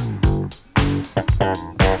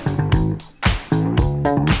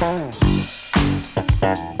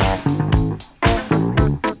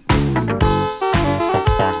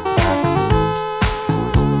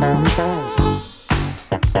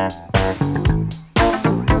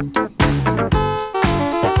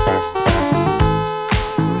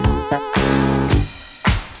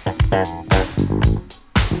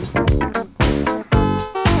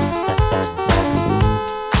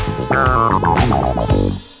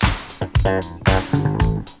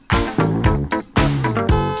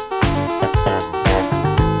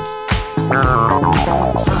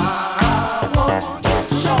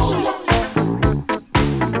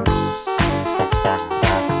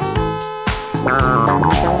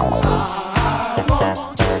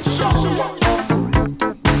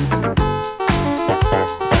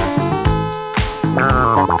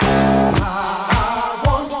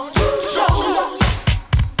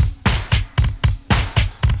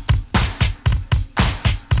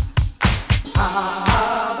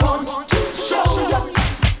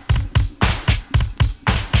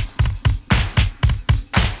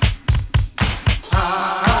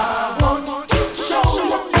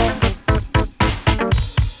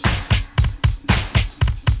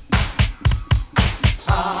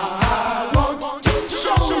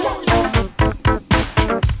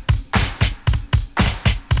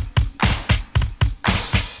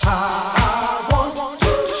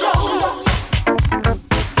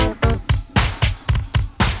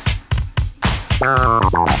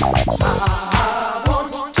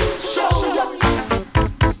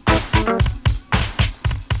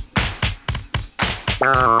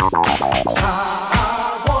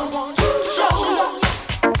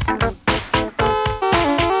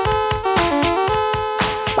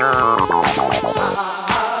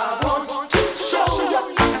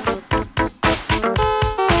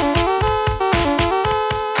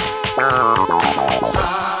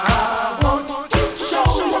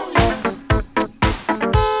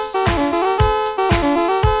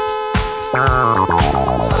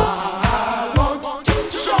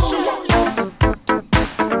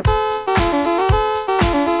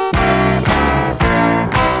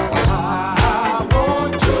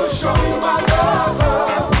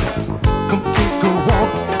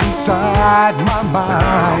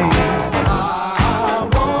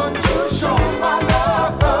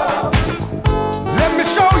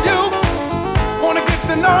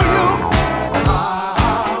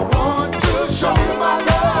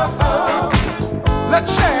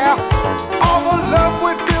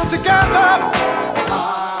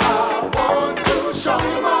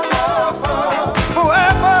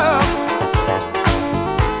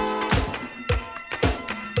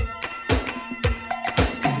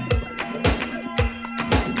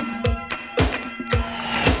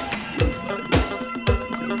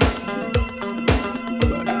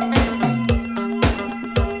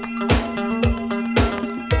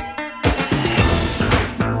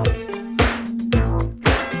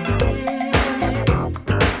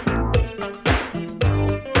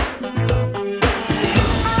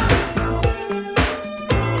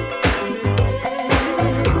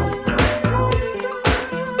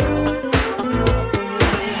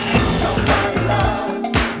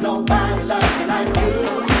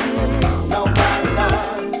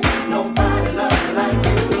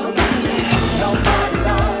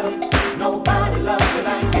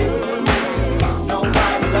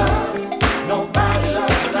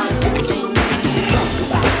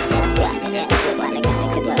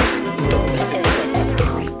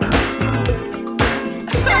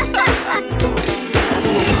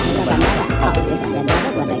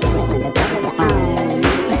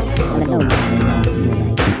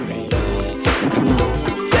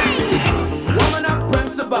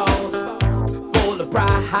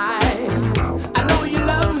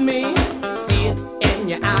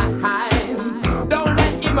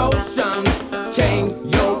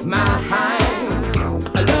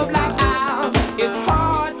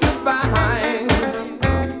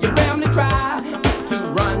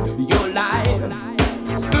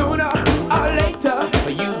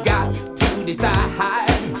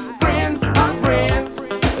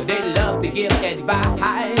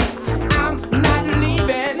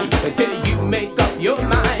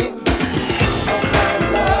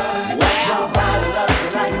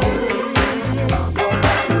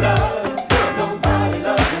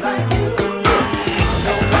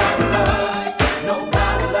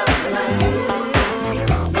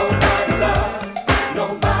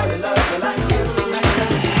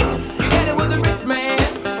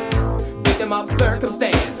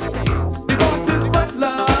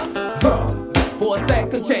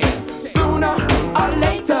 second chance. Sooner or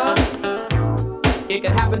later, it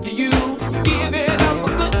can happen to you. Giving up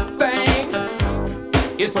a good thing,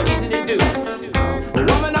 it's so easy to do.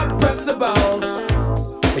 Woman of principles,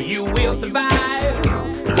 you will survive.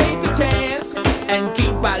 Take a chance and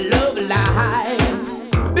keep our love alive.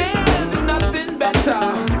 There's nothing better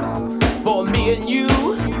for me and you.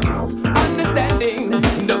 Understanding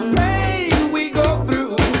the pain we go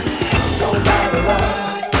through. Nobody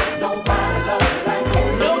loves me like you.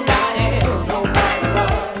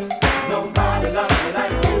 Nobody loves me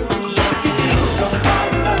like you. Yes, you do.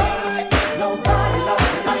 Nobody loves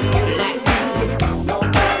me like you. Like you.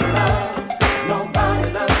 Nobody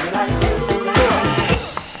loves me like you.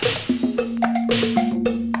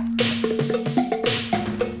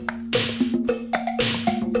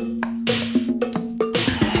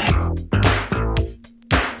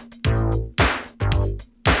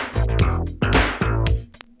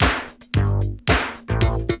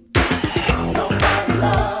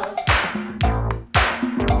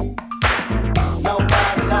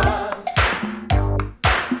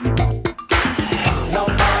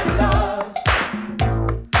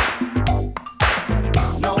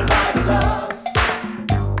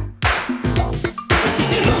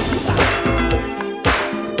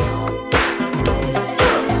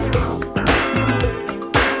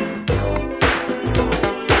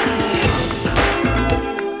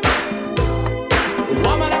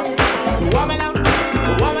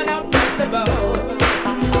 Woman of principle.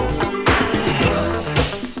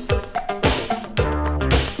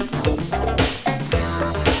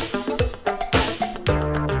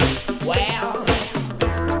 Well,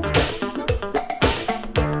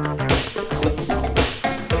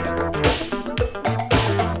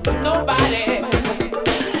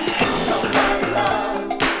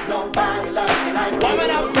 nobody loves me like you.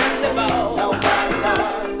 Woman of principle.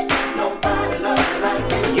 Nobody loves me like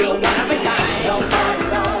you. You're one of a kind.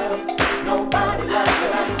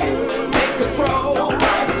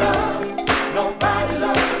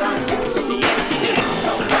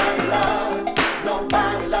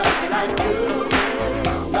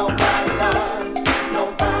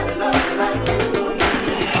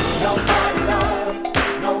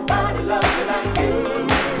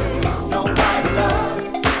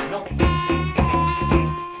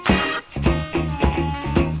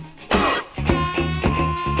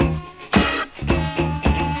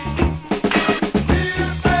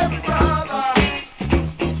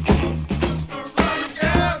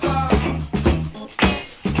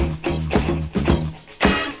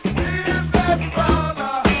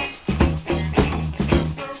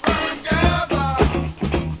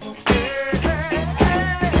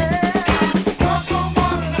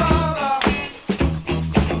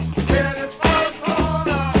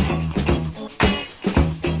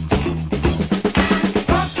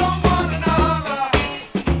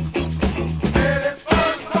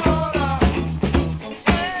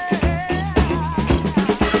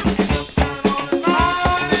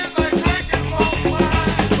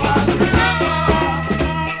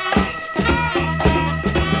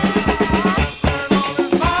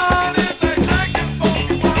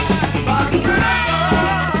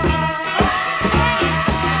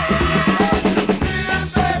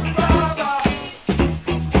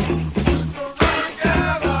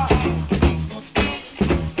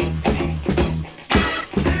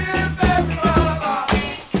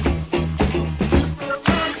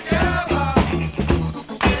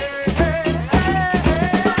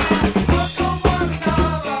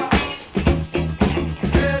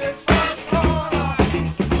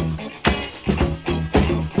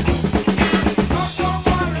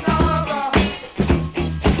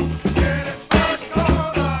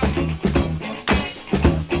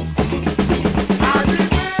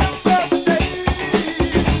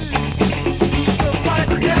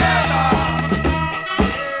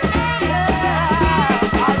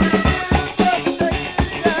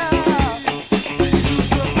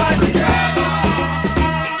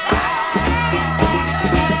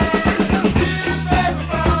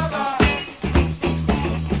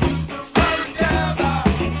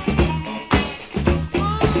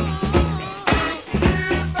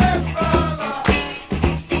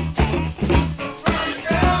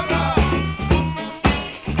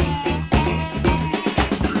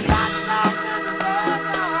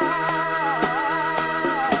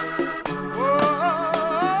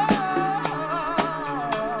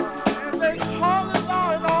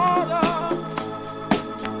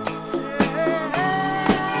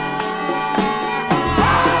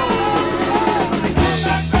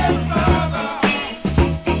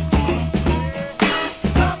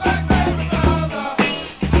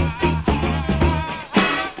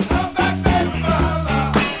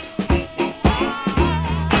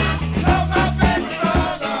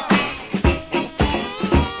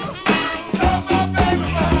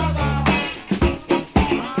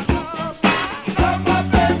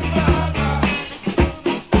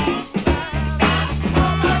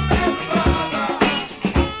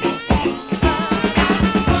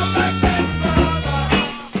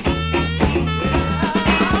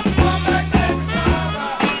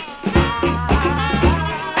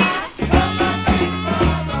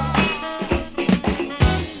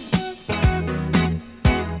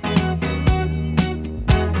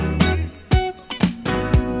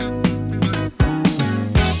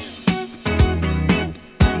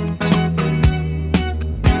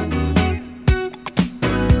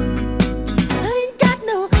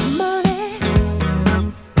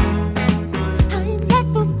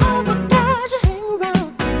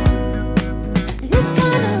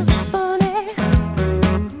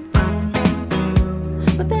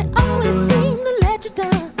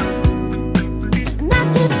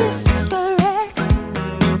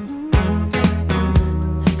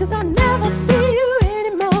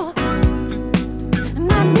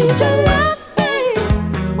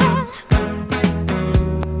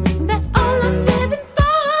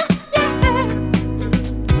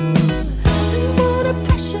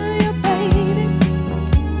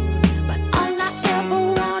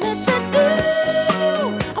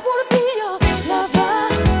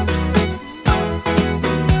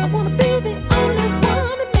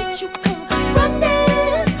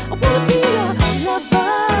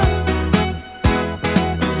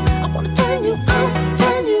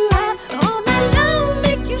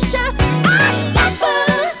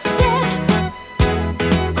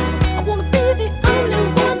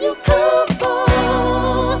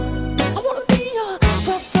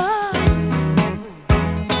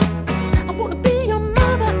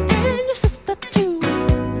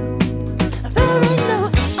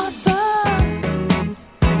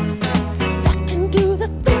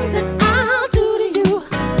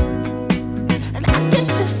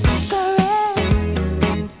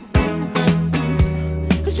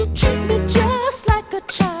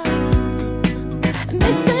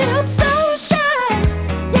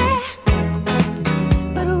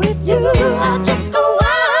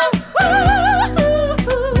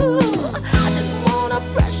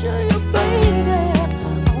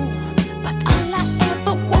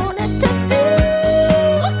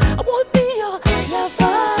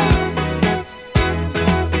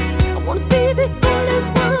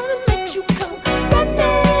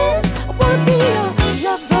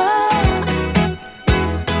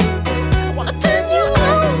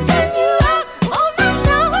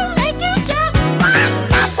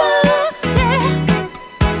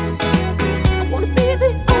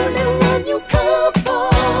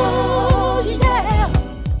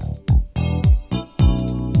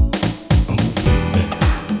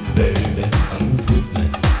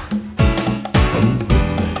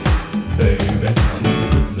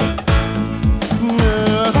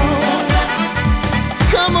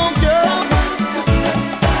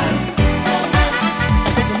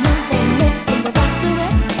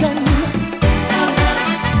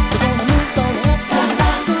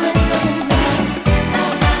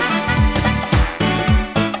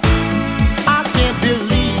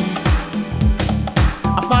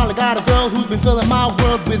 about a girl who's been filling my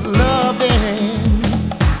world with loving.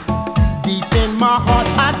 Deep in my heart,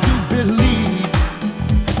 I do believe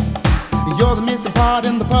you're the missing part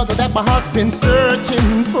in the puzzle that my heart's been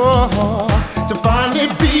searching for, to finally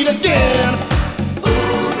beat again.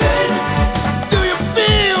 Ooh, baby, do you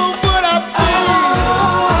feel what I feel?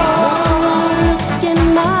 Look in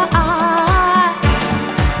my eyes,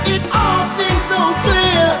 it all seems so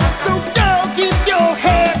clear. So girl, keep your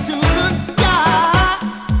head to the sky.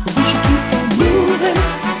 We should keep on moving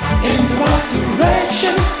in the right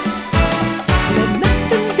direction. Let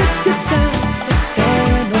nothing get you down and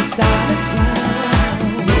stand on solid ground.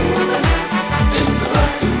 Moving in the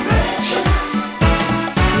right direction.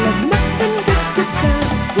 Let nothing get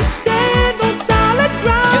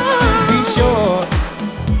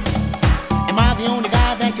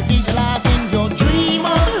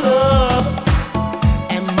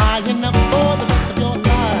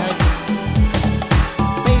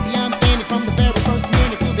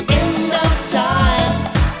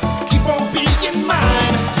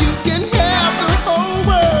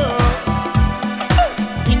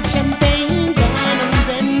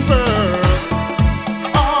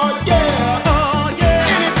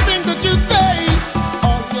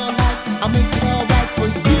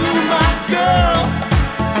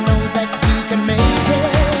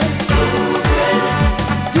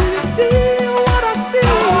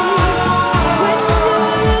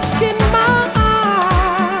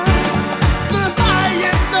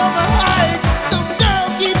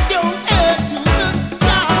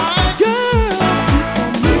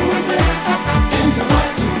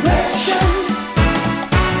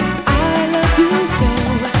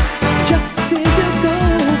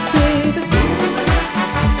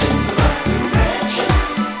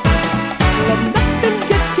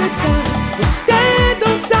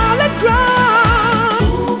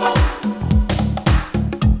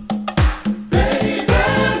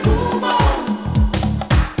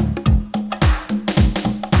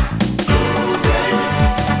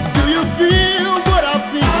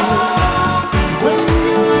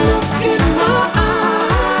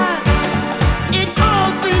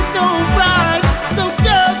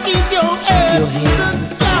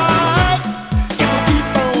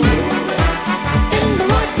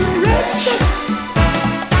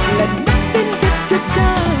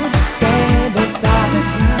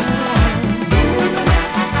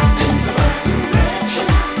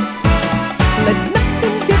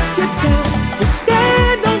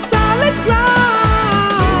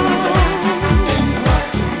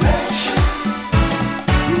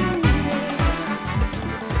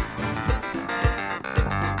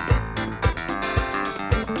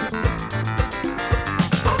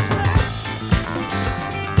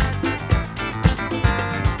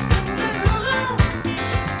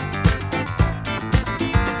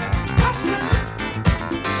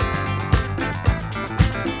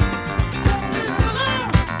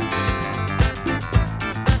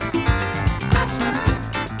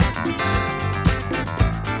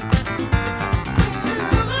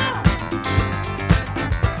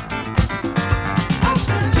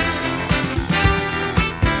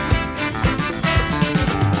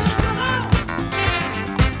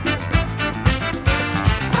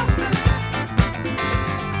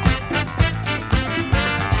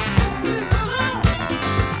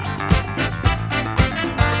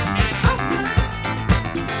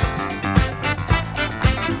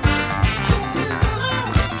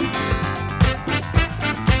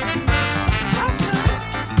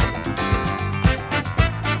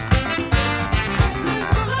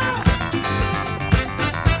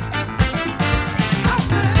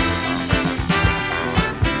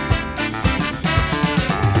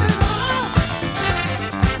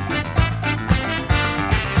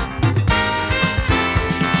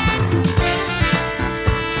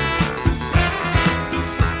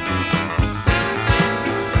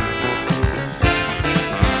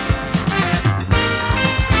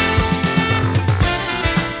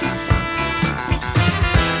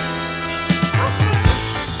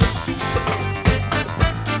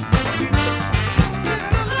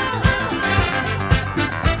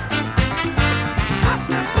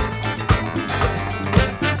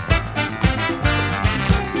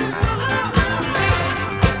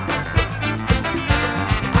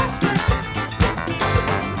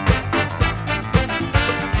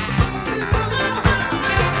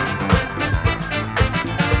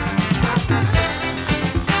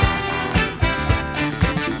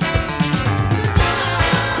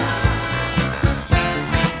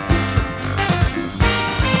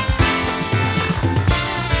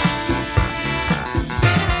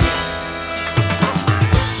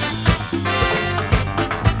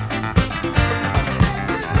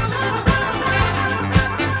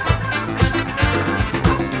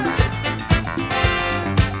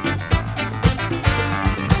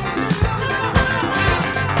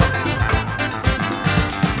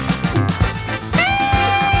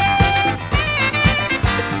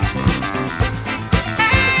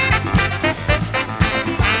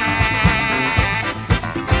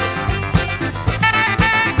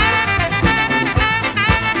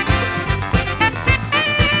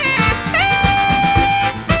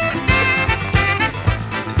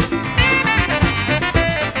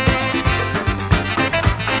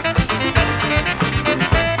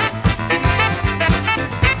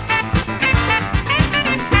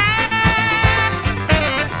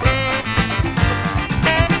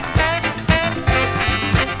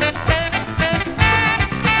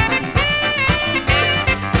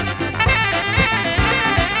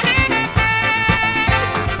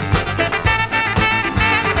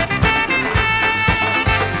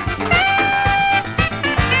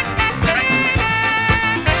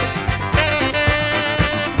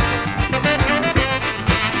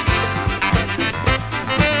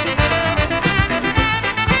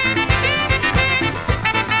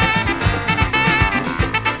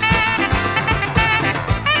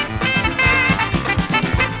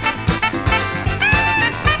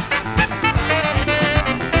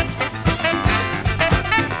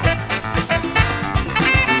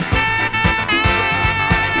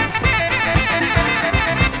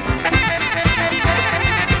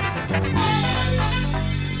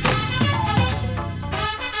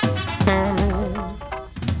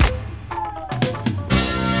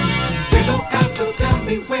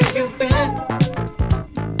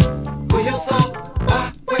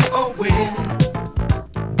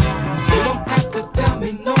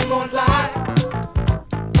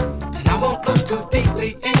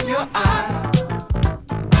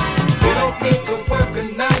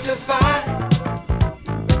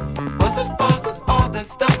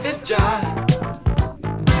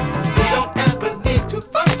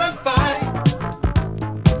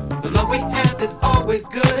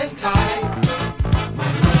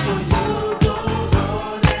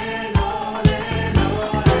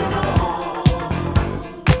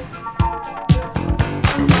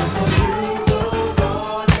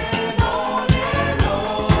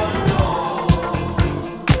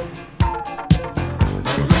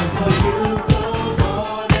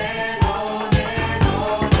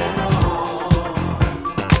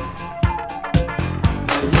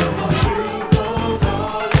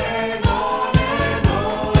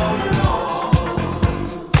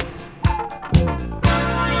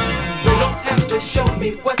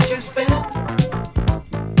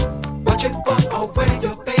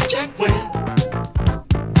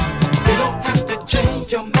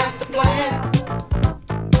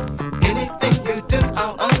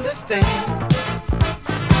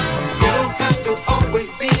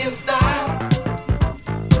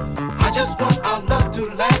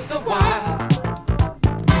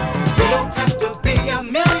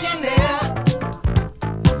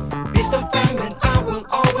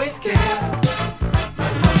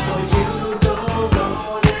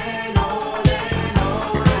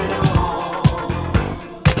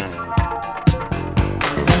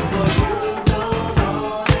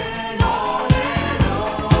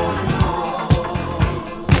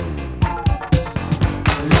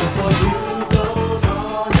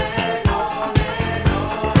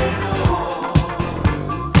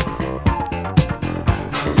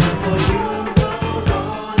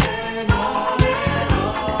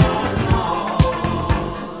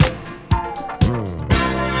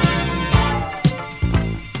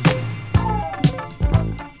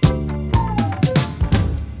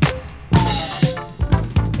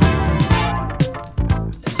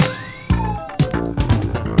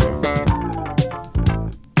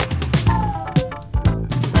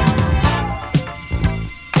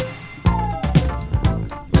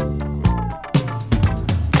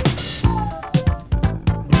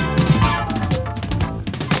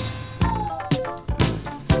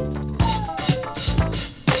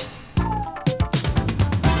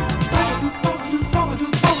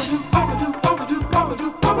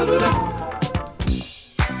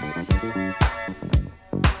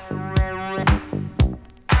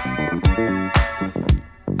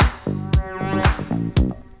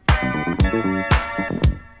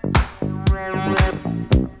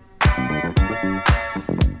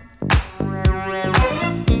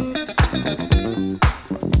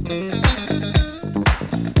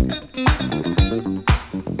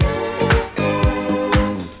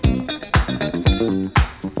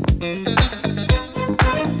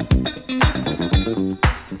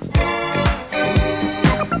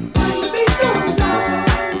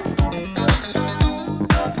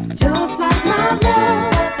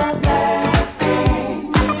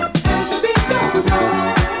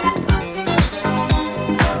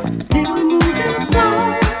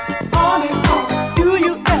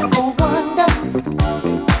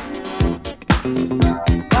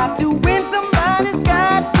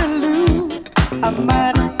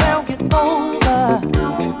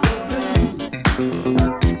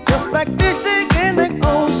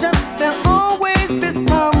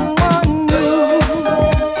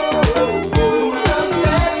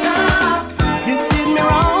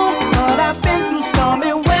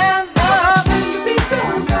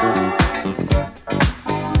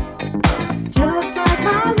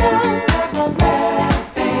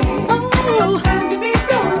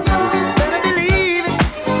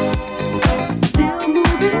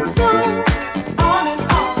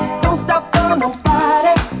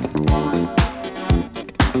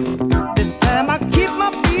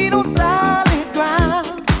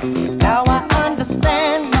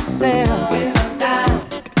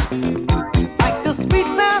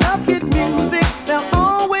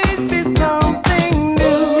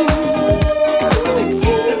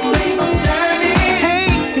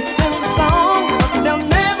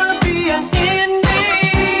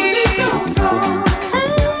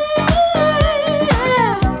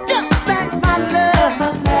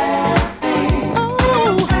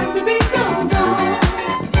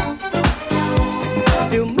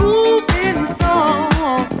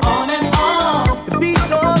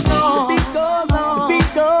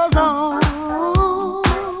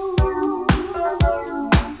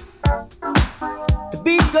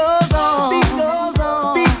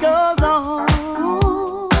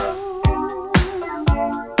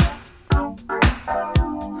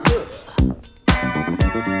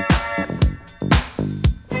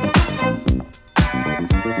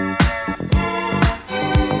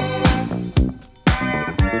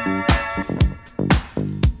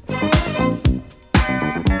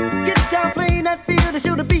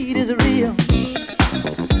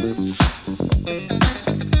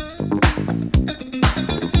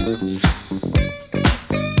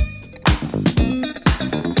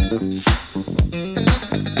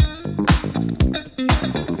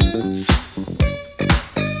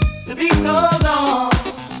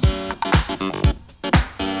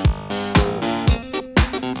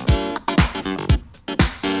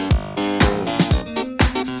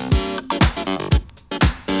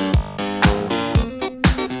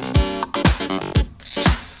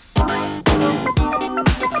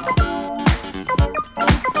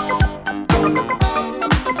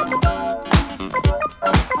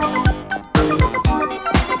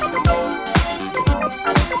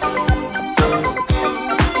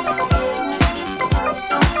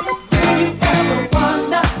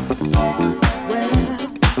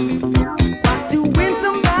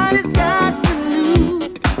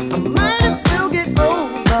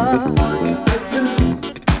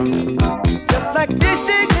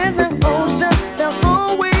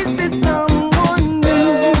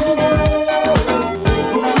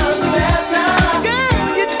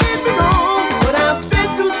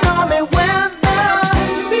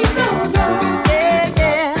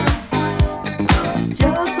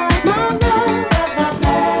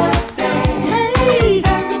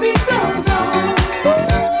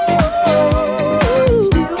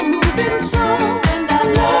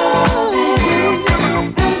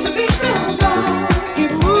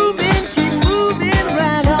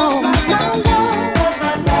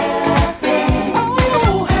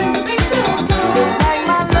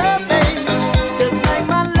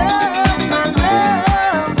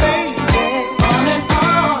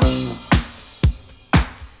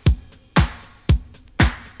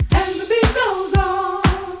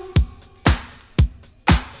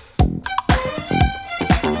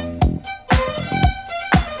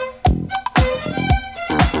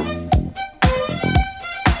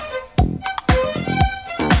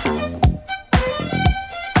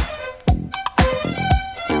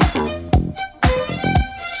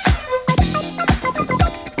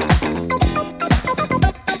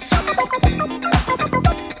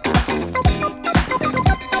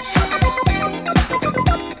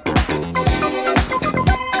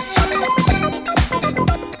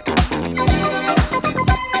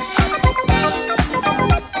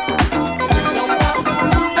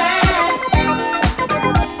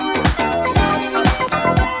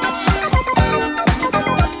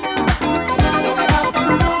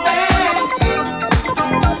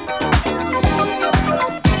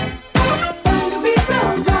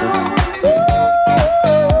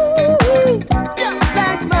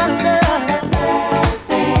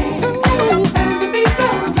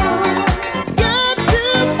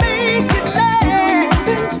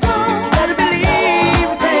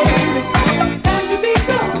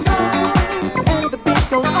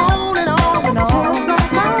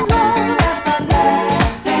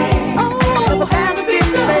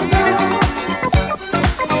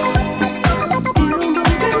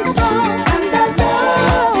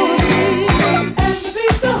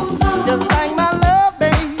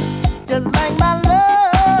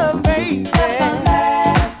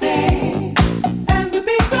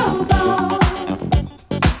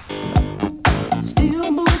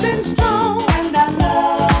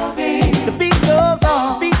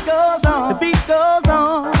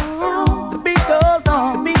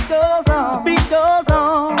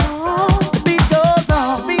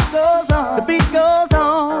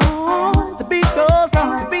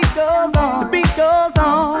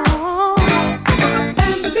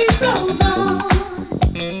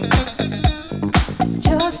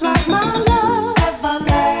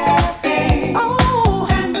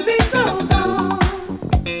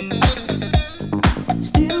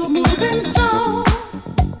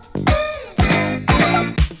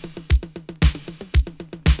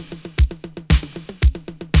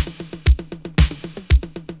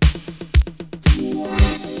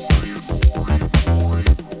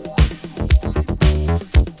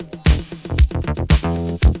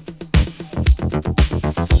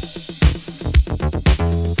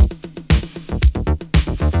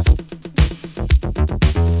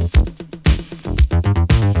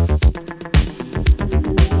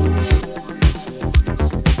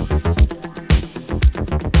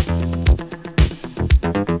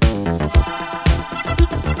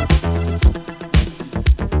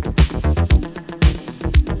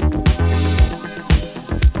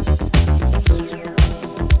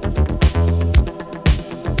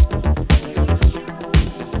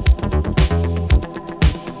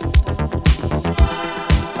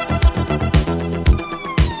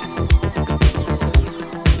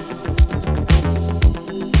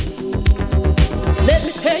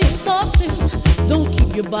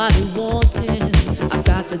your body wanting. I've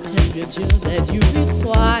got the temperature that you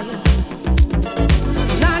require.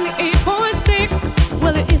 98.6,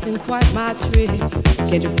 well, it isn't quite my trick.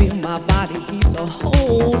 Can't you feel my body heat's a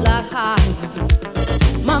whole lot higher?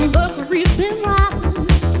 My mercury's been rising,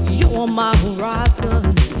 you're on my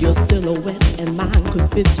horizon. Your silhouette and mine could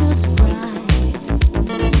fit just right.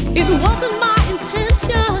 It wasn't my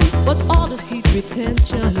intention, but all this heat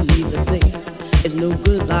retention needs a place. It's no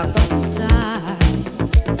good locked up inside.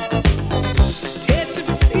 Can't you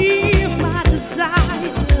feel my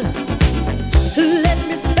desire? Let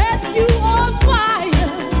me set you on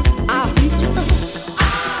fire. I'll heat you up,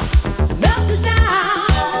 melt you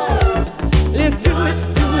down. Let's do it,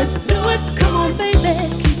 do it, do it. Come on, baby,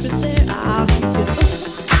 keep it there. I'll heat you up,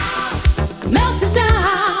 melt you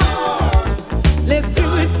down. Let's do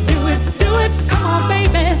it, do it, do it. Come on,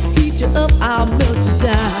 baby, heat you up. I'll melt you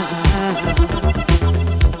down.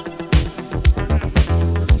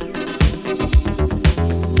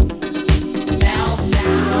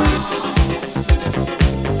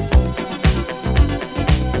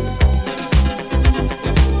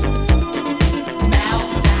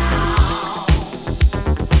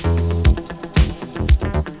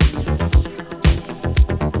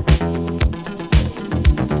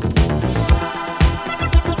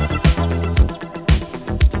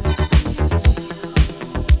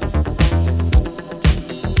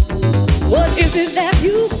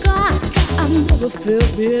 Feel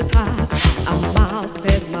this hot. I'm miles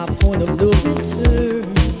past my point of no return.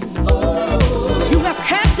 Oh, you have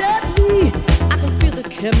captured me. I can feel the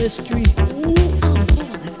chemistry. Ooh, I'm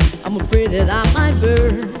boiling. I'm afraid that I might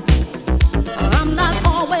burn. I'm not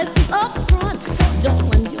always this upfront,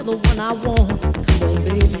 darling. You're the one I want. Come on,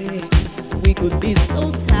 baby. We could be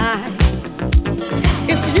so tight.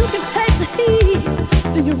 If you can take the heat,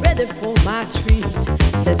 then you're ready for my treat.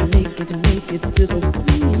 Let's make it sizzle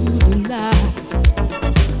through the night.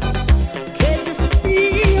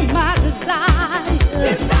 My desire.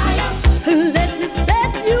 Let me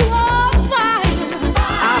set you on fire.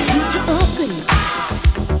 I'll heat you up and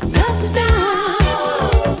melt you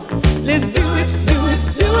down. Let's do it, do it,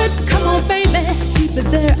 do it. Come on, baby, keep it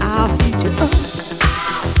there. I'll heat you up,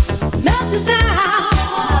 melt you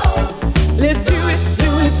down. Let's do it, do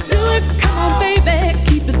it, do it. Come on, baby,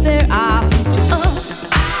 keep it there. I'll heat you up,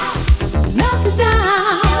 melt you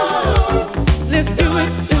down. Let's do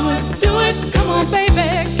it, do it, do it. Come on, baby.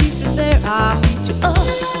 I'll heat you up,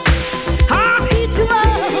 I'll heat you up,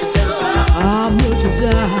 I'll melt you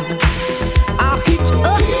down. I'll heat you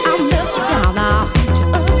up, I'll melt you down. I'll heat you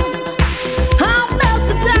up, I'll melt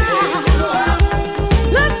you down.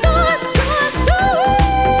 Let's do it, do it, do it.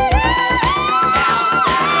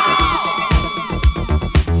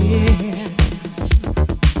 Yeah.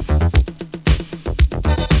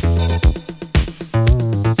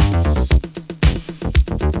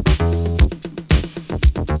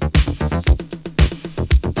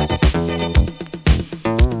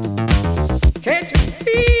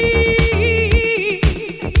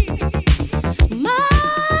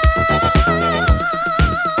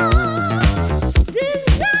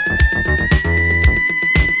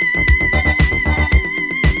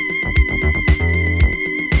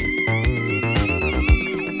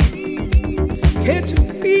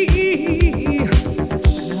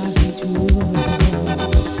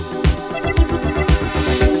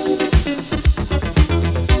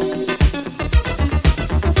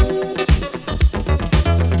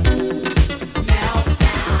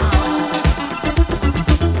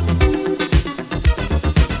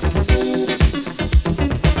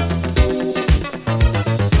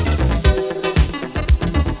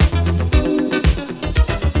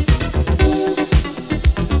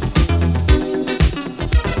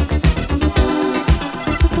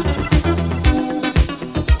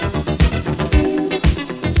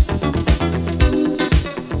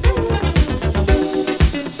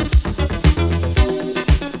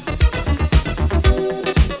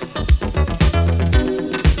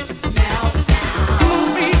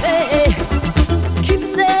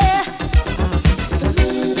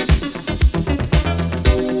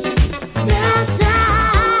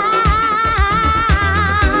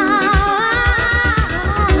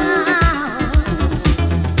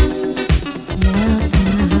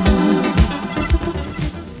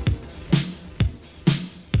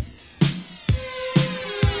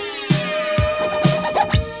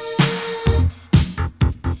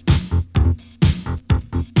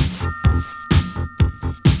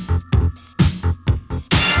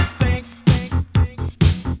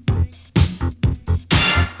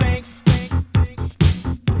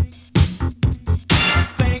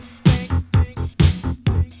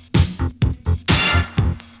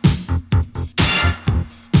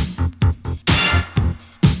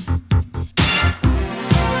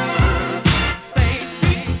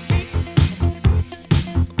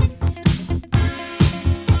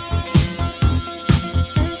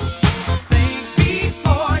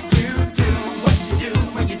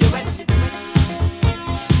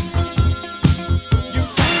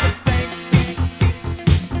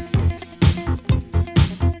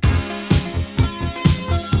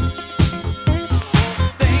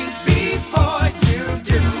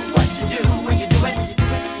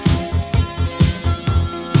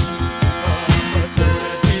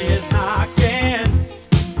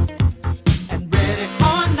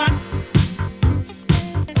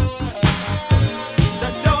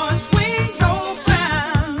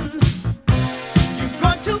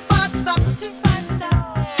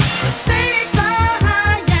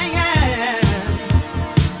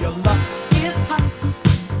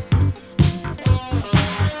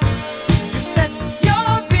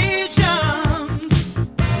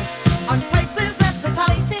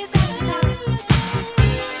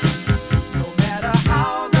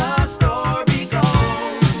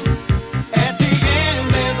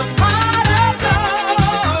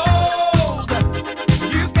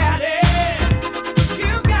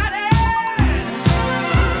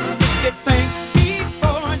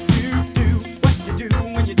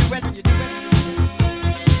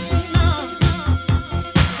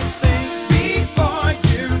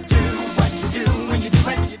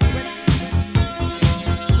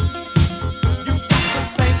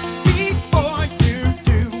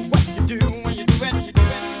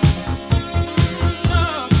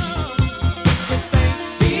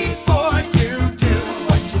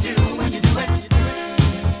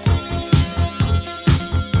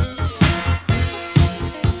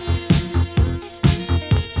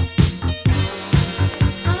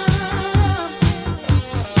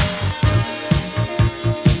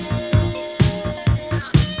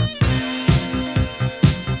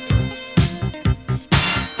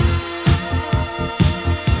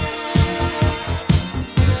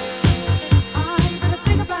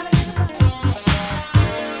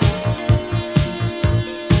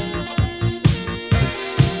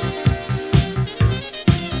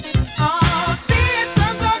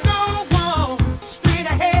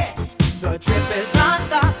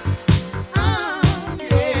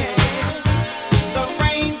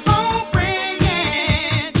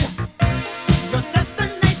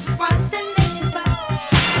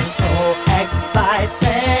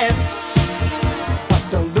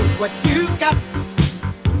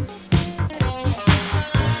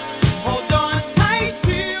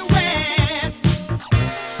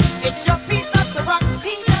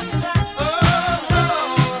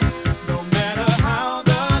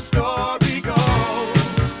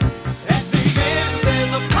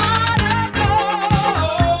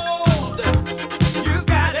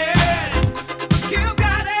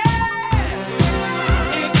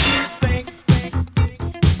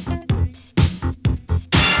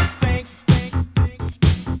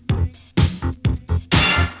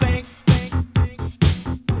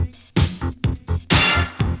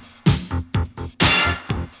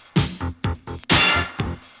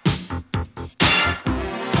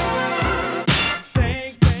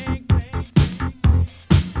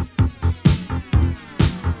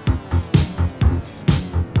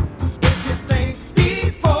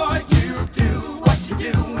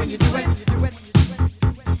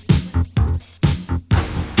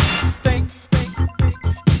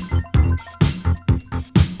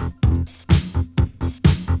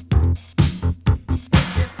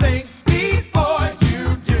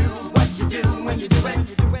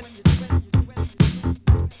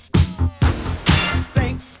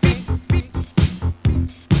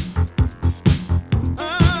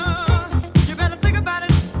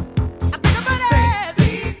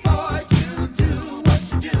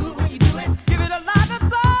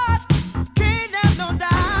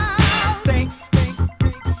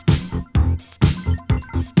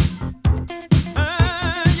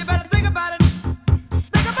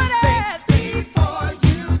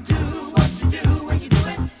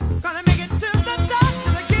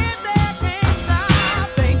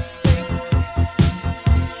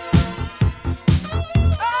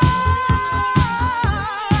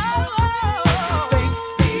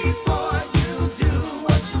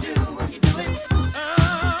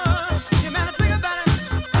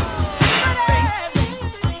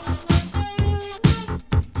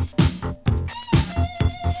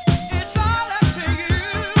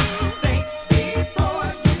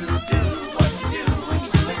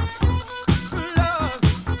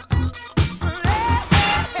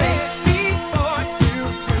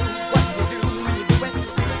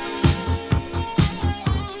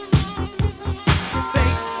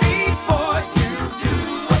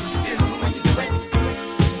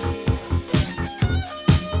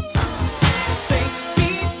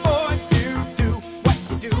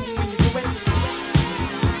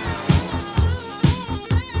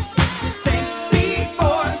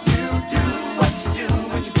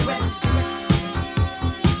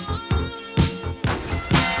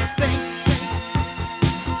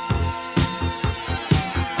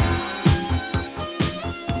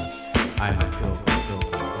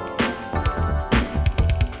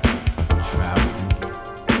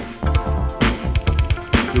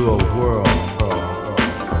 to a world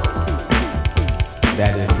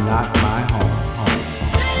that is not my home.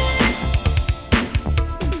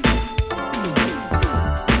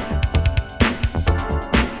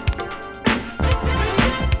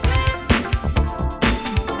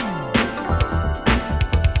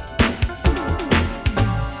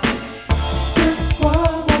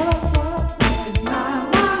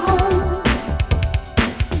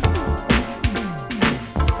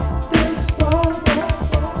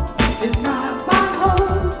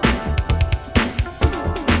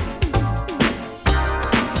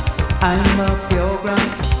 I'm a pilgrim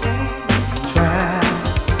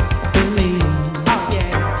traveling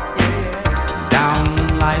down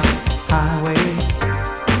life's highway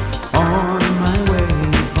on my way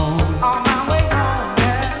home.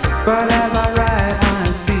 But as I ride,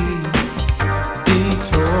 I see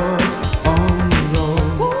detours on the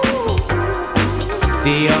road.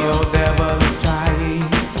 The old devil is trying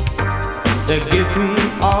to get me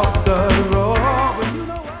off the road.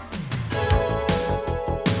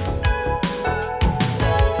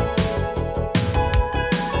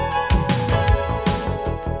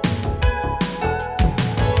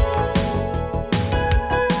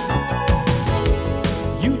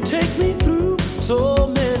 So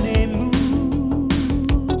many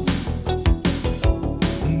moods,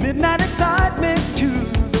 midnight excitement to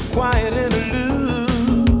the quiet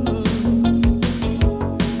interludes.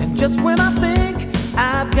 And just when I think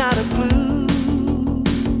I've got a clue,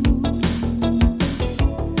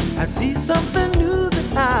 I see something new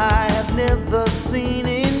that I have never seen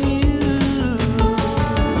in you.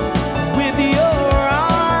 With your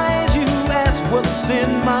eyes, you ask what's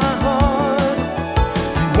in my heart.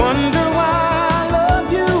 You wonder why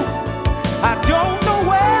I don't know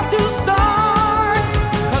where to start.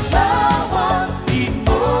 'Cause no one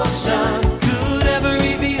emotion could ever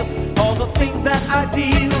reveal all the things that I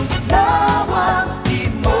feel. No one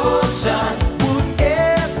emotion would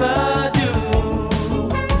ever do.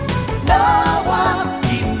 No one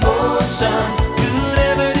emotion could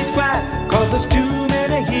ever describe, 'cause there's too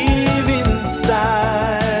many here inside.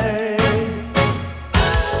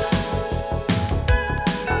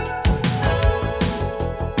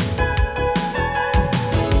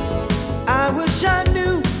 I wish I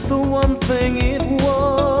knew the one thing it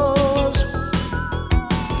was.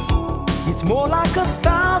 It's more like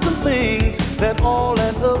 1,000 things that all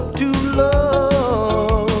add up to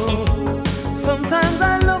love. Sometimes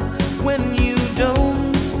I look when you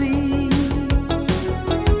don't see,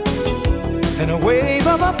 and a wave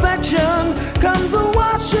of affection comes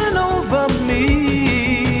a-washing over me.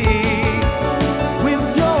 With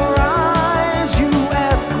your eyes, you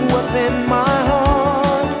ask what's in my heart.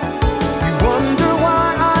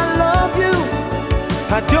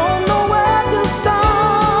 I don't know where to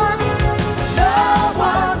start. No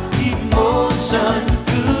one emotion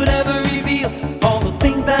could ever reveal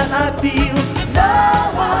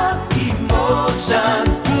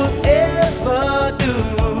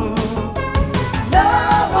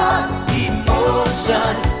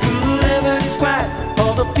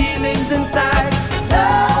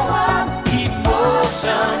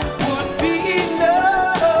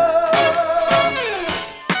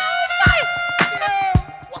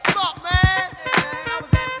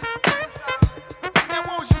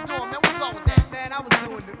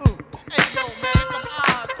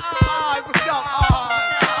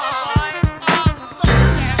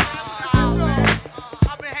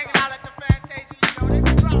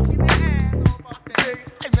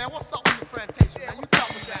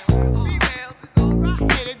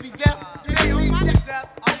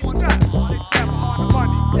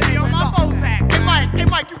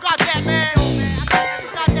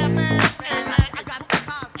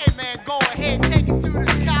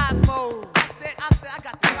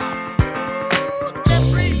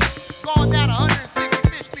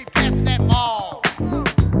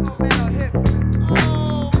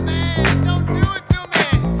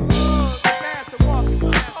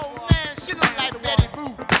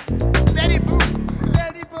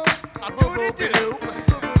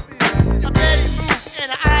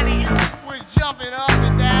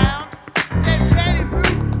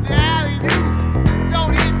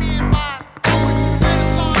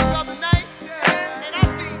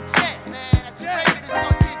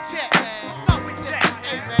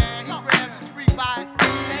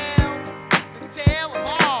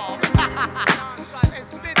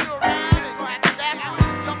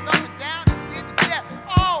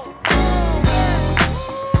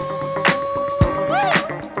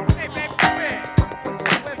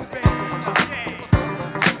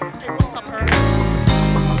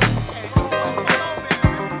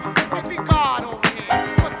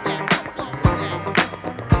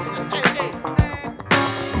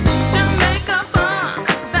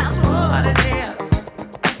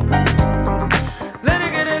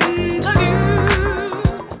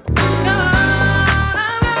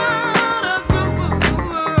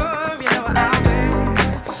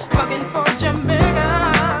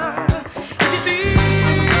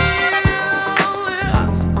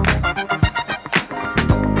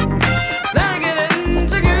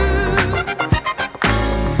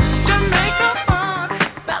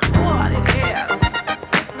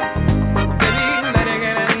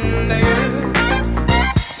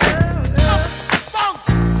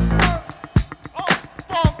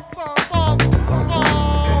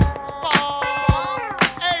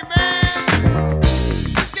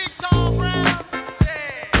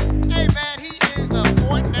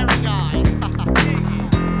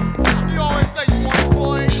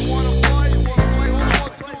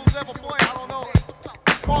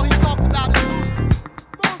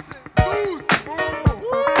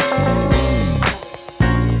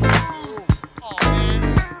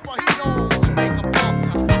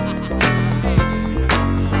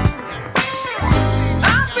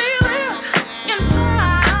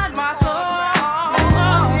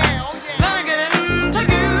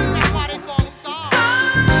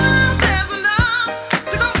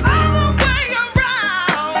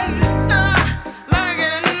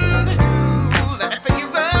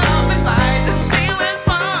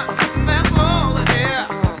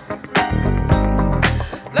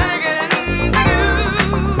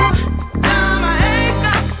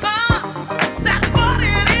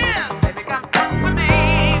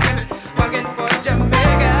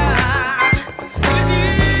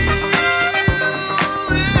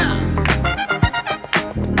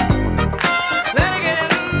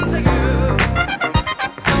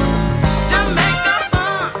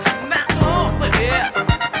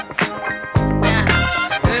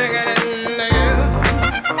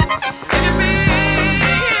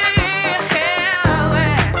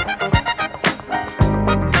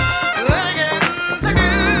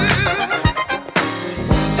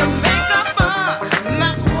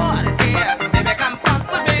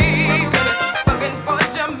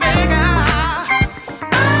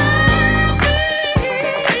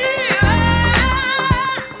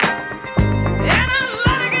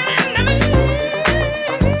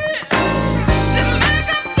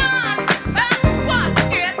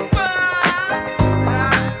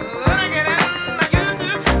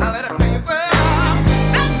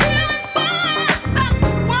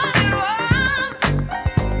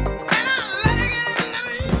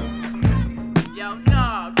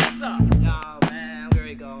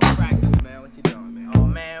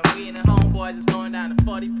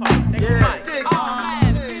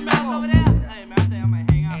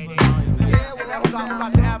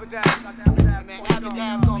got the Abadab, man.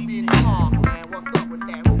 Abadab gonna be in the park, man. What's up with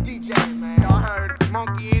that? Who DJ, man? Y'all heard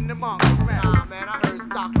Monkey in the Monk. Nah, man, I heard it's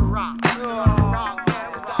Dr. Rock. Dr. Rock,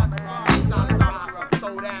 man. What's Dr. Rock? Dr. Rock,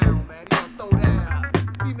 throw down, man. He gonna throw down.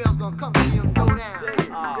 Females gonna come to him, throw down.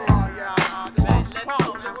 Let's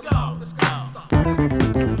go.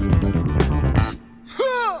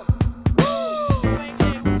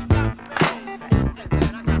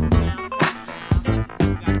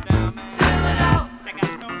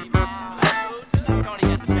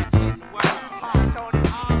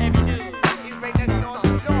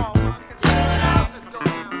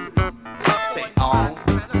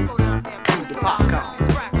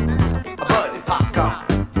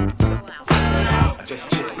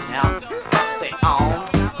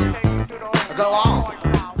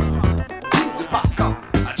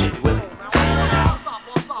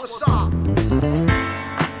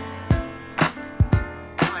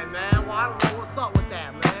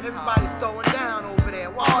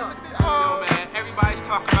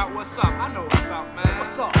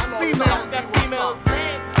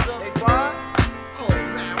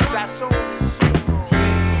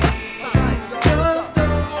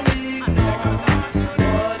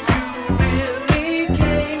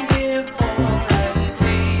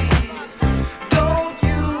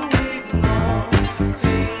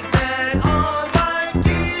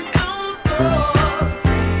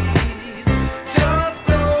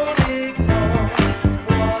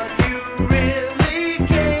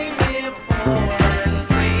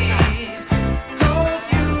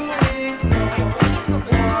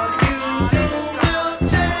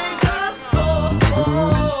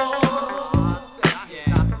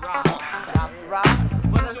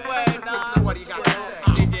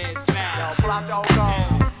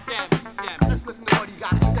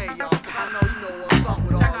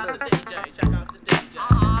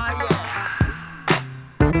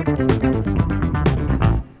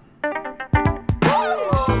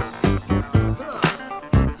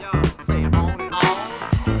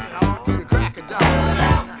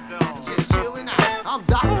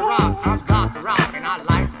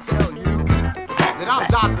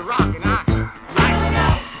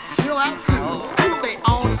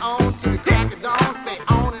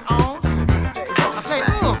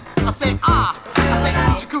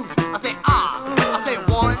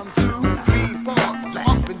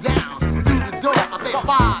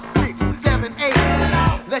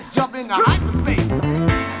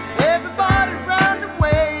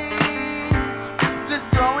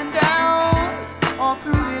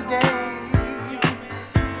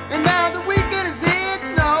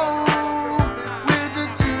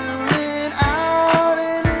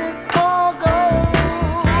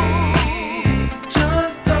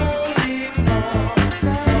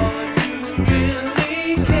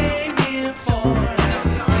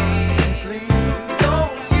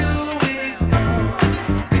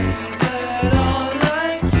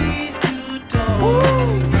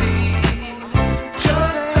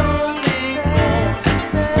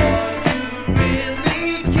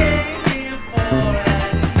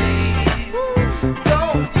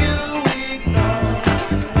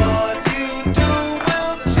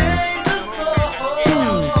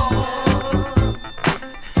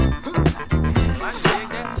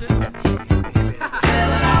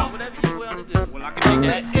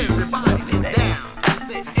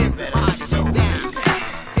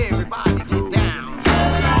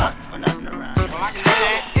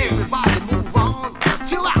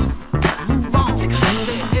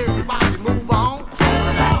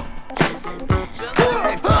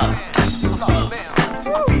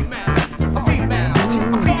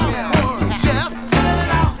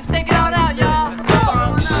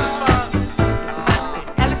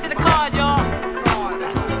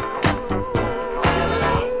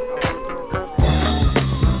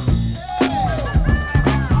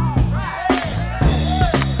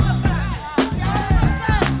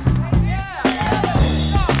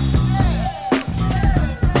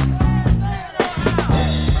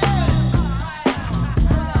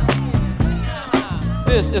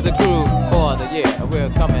 This is the groove for the year. We're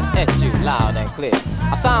coming at you loud and clear.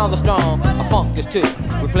 Our sounds are strong, our funk is too.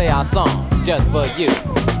 We play our song just for you.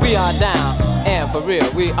 We are down and for real.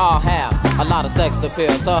 We all have a lot of sex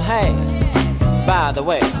appeal. So hey, by the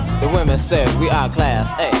way, the women said we are class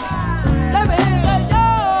A. Let me hear that, yo!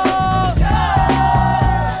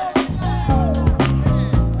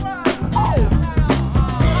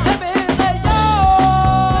 Let me hear that,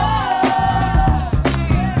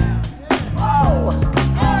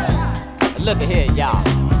 yo! Look at here, y'all.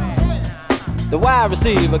 The wide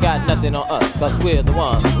receiver got nothing on us, cause we're the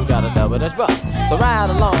ones who got a double dutch bus. So ride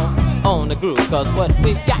along on the groove, cause what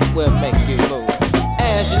we got will make you move.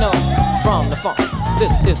 As you know, from the funk,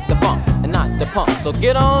 this is the funk and not the punk. So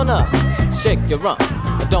get on up, shake your rump,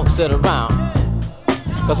 and don't sit around.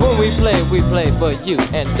 Cause when we play for you,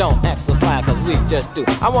 and don't act so sly, cause we just do.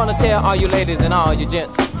 I wanna tell all you ladies and all you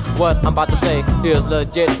gents, what I'm about to say is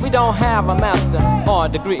legit. We don't have a master or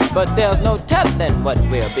degree, but there's no telling what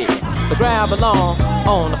we'll be. So grab along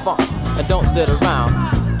on the funk and don't sit around.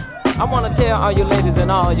 I wanna tell all you ladies and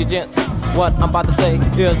all you gents, what I'm about to say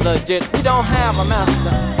is legit. We don't have a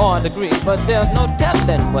master or degree, but there's no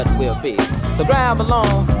telling what we'll be. So grab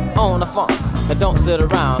along on the funk and don't sit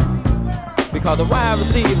around. Because the wide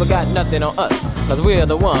receiver got nothing on us, cause we're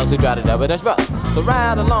the ones who got it double dash bus. So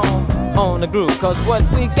ride along on the groove, cause what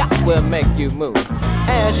we got will make you move.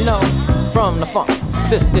 As you know, from the funk,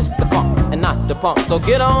 this is the funk and not the punk. So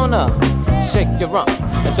get on up, shake your rump,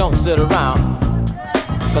 and don't sit around.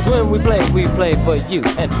 Cause when we play for you,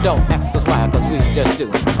 and don't act so sly, cause we just do.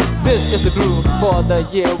 This is the groove for the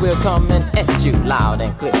year, we're coming at you loud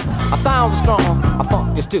and clear. Our sounds are strong, our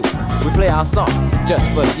funk is too. We play our song just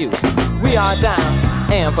for you. We are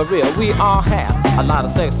down, and for real, we all have a lot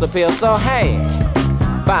of sex appeal. So hey,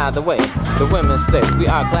 by the way, the women say we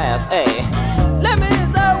are class A. Let me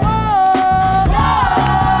say whoa!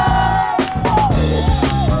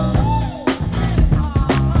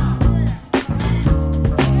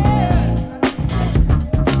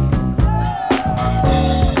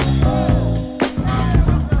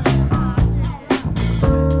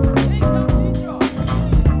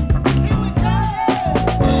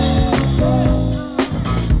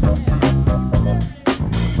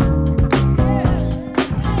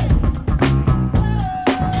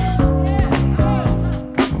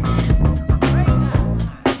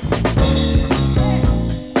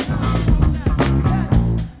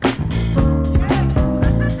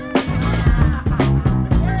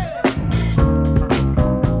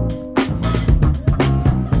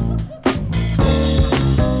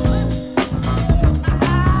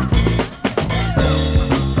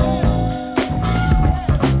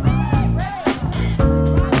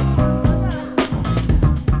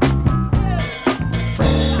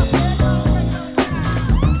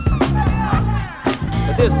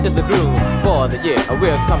 This is the groove for the year.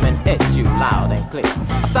 We're coming at you loud and clear.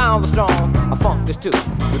 Our sounds are strong, our funk is too.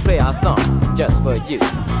 We play our song just for you.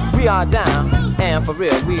 We are down, and for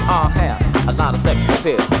real, we all have a lot of sex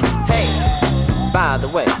appeal. Hey, by the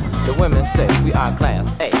way, the women say we are class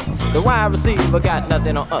A. The wide receiver got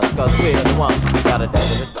nothing on us, cause we're the ones who got a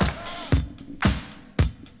double it.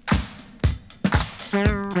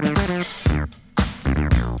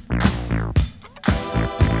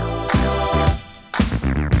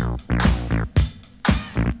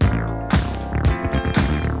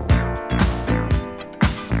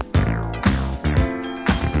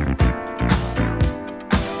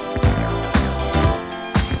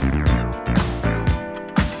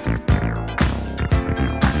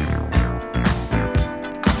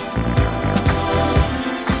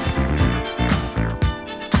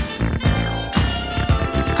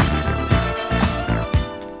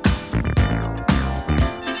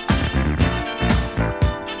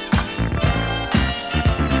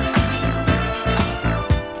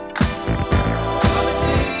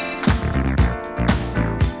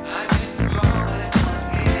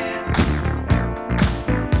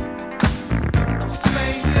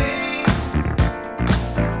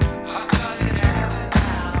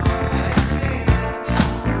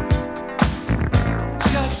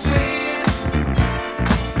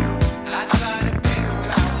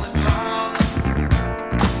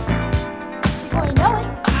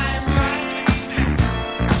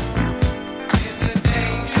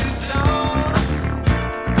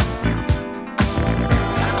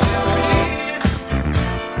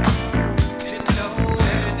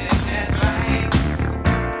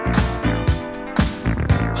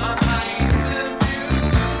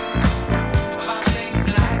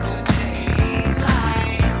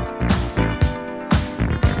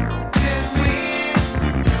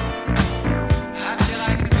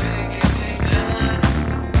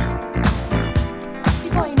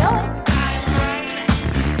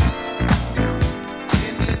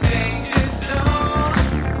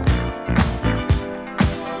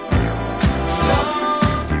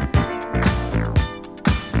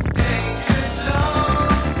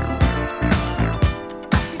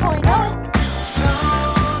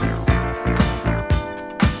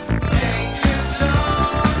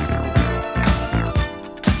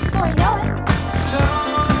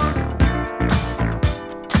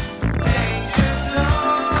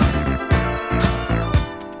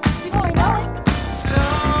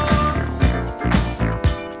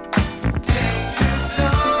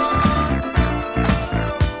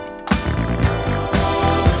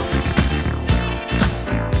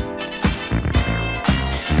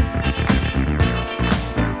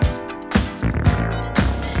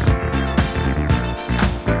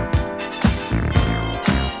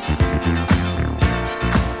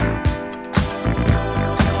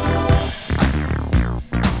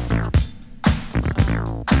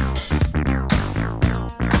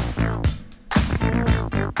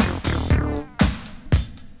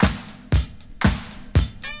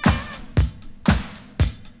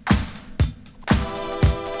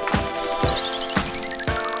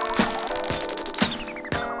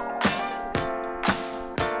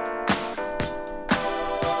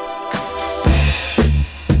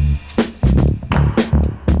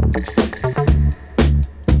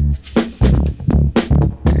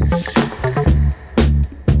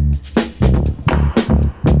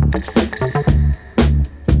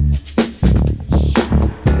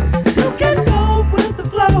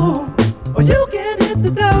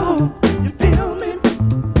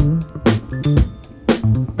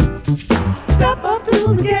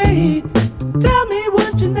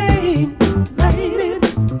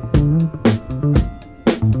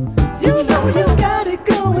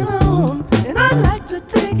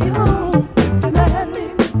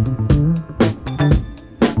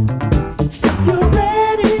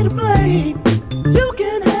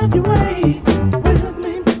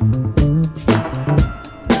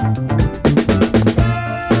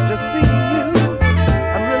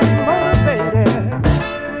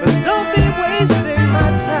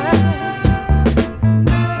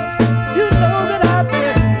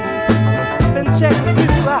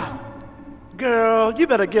 you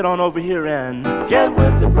better get on over here and get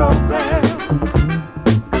with the program.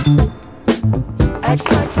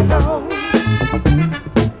 Act like you know.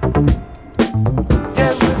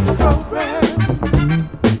 Get with the program.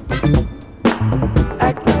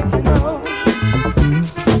 Act like you know.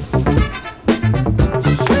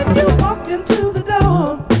 When you walked into the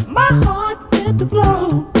door, my heart hit the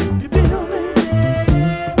floor. You feel me?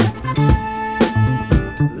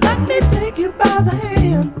 Let me take you by the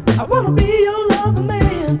hand. I wanna be your lover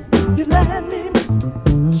man. You let me.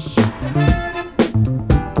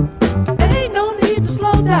 Ain't no need to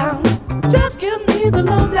slow down. Just give me the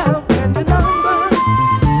lowdown and your number.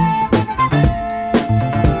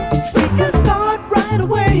 We can start right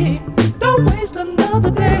away. Don't waste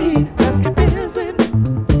another day. Let's get busy.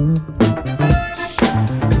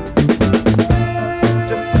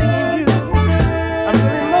 Just seeing you, I'm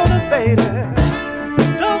really motivated.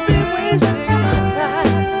 Don't be wasting my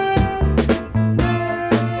time.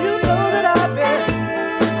 You know that I've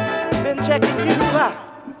been checking you out.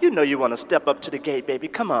 You know you want to step up to the gate, baby.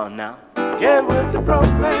 Come on now. Get with the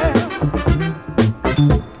program.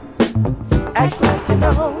 Act like you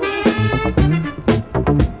know.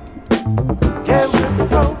 Get with the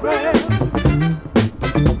program.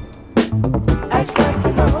 Act like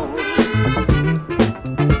you know.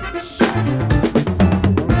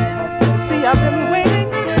 See, I've been waiting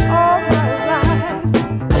all my life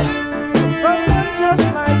for someone just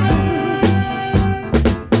like you.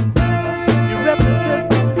 You represent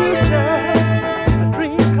the future, a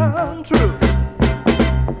dream come true.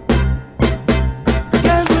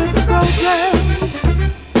 Get with the program.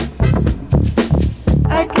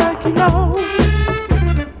 Act like you know.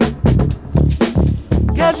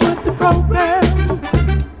 Get with the program.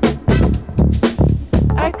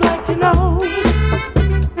 Act like you know.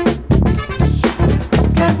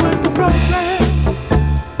 Get with the program.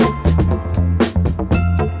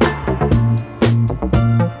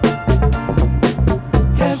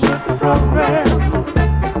 Get with the program.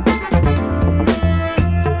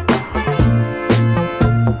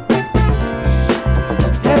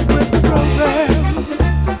 Get with the program.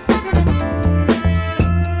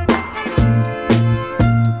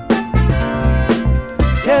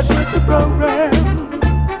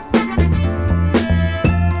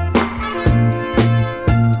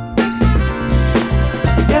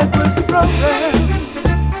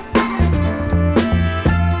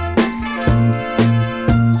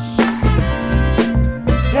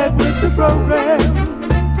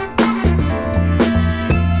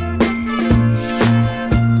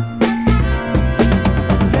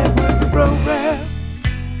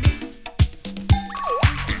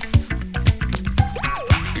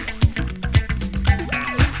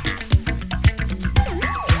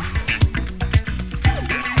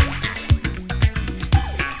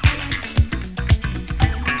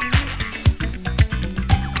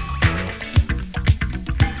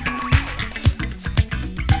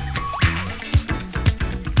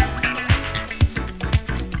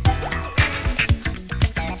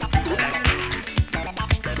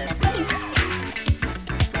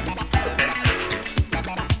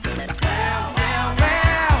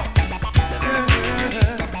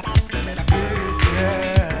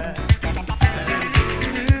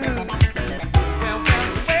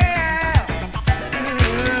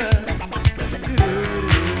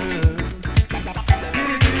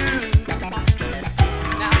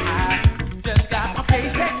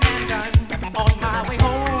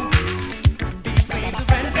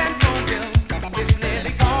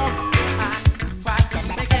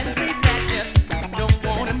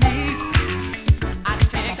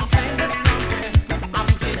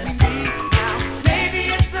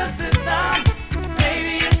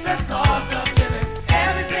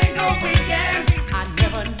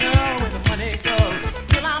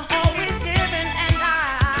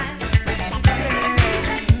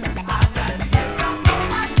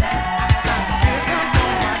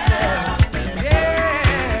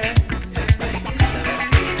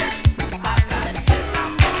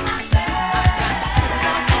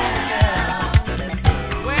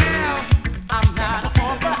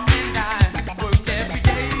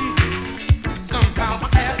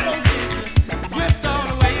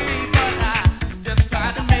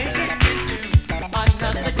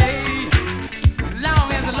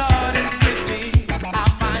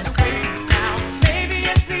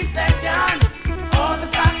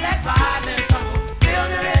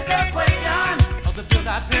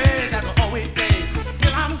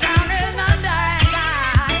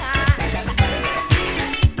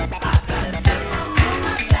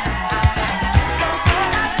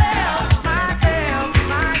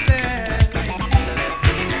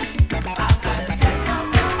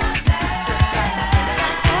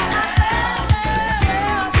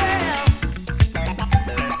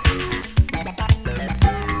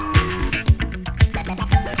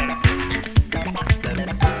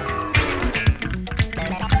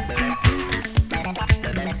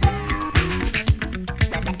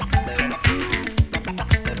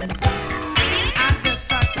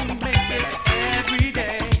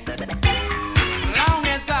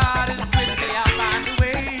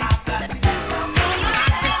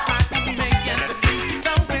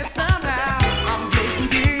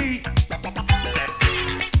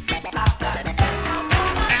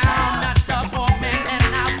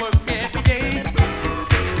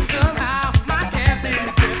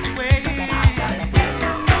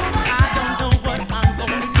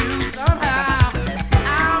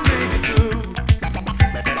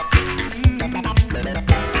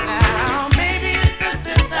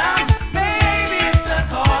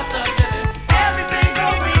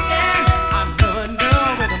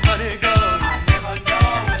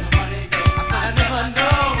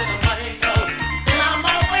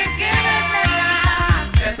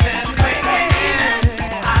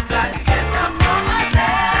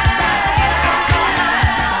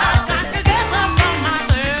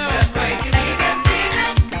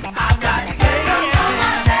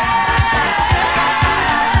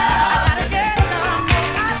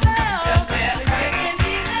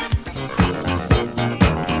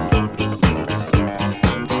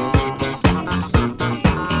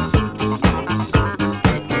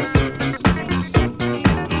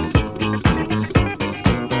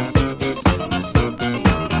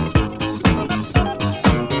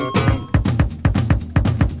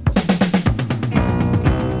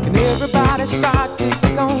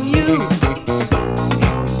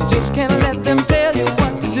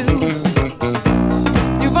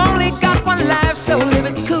 So live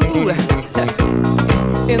it cool.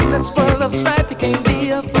 In this world of strife, you can't be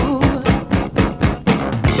a fool.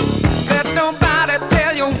 Let nobody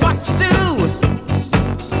tell you what to do.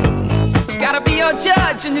 Gotta be your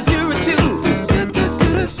judge and your jury too.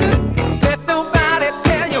 Let nobody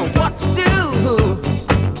tell you what to do.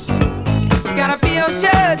 Gotta be your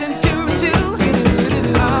judge and jury too.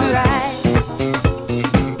 Alright.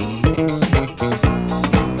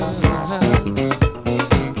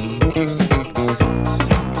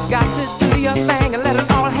 Got to do your thing and let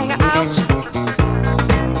it all hang out.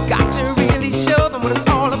 Got to really show them what it's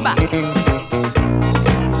all about.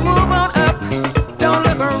 Move on up, don't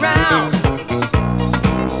look around.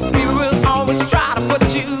 People will always try to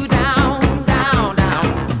put you down, down, down.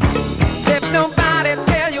 Let nobody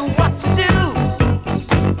tell you what to do.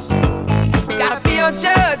 Gotta be your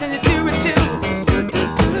judge and your jury too.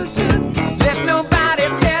 Let nobody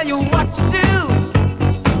tell you what to do.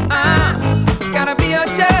 Gotta be your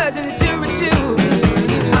judge and your jury too.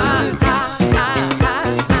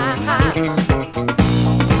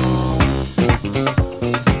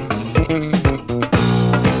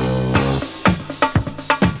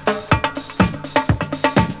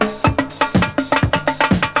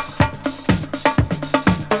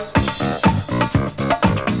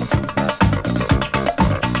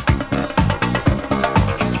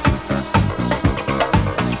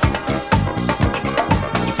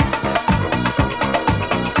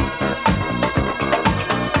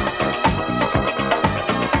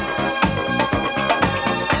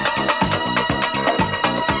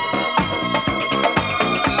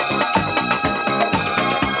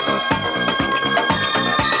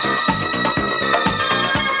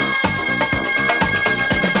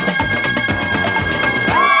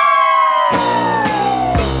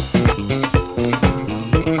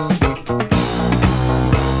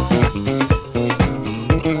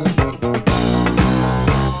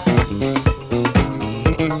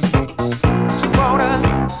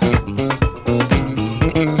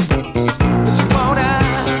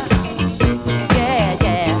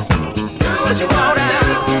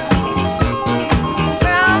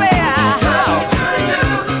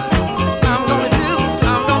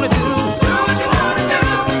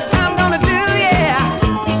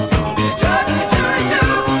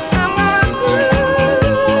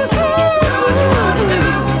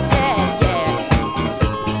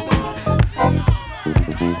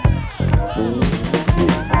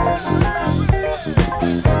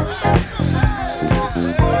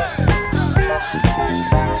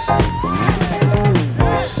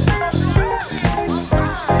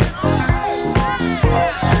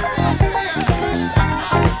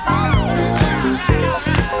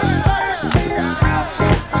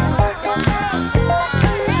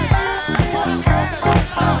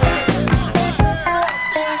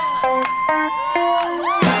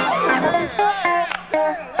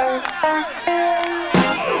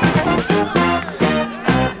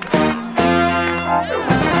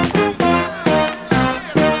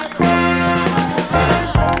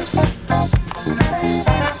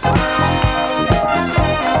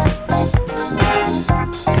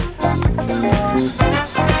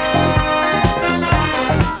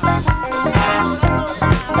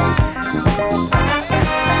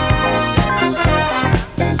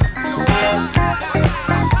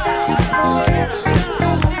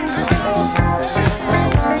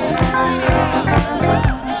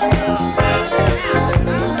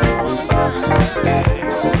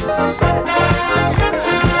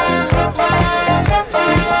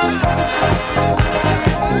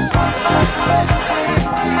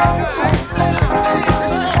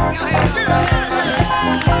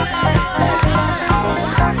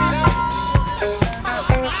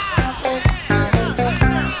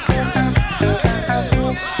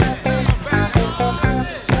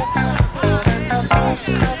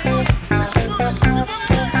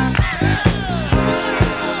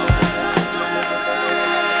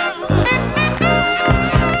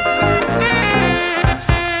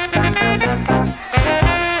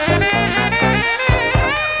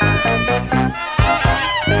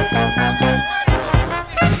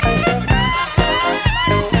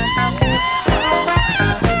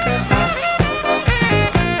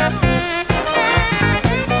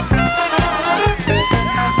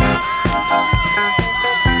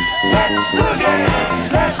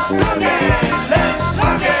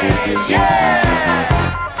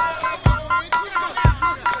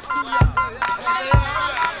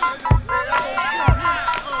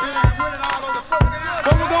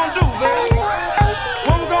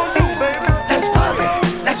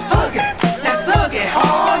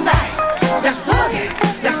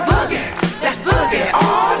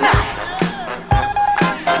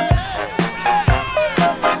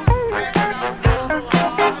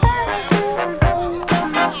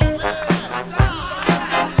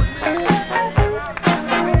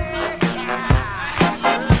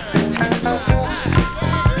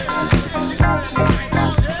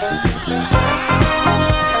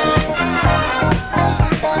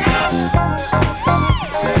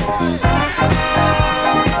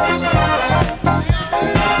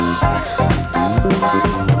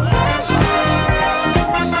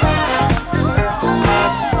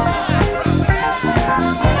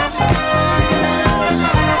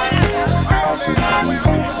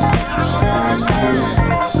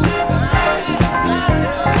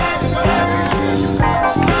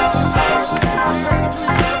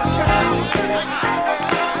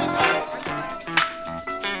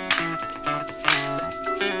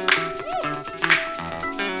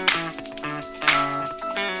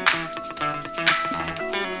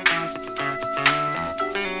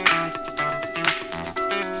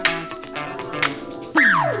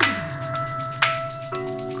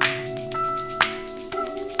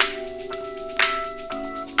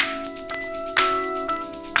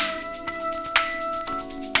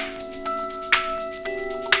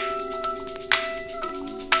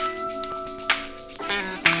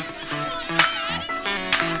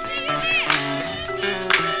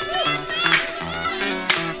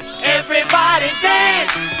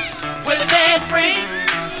 dance with the dance freaks.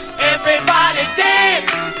 Everybody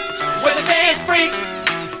dance with the dance freaks.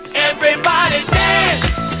 Everybody dance.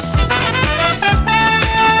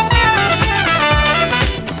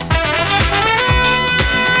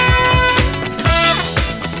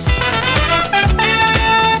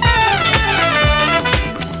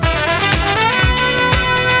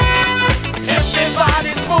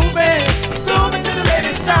 Everybody's moving, grooving to the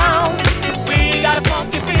latest sound. We got a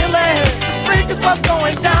funky feeling, freak is what's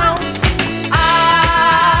going down.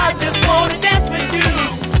 I just wanna dance with you,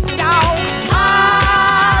 y'all.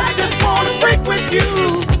 I just wanna freak with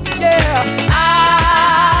you, yeah.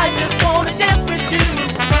 I just wanna dance with you.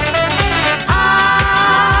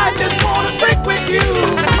 I just wanna freak with you,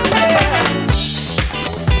 yeah.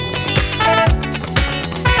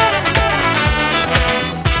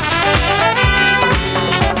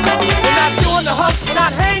 We're not doing the hustle, we're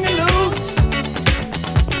not hanging loose.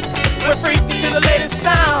 We're freaking to the latest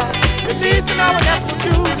sound. Releasing our natural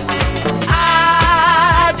juice. I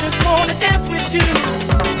just wanna dance with you.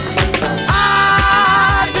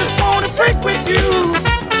 I just wanna freak with you.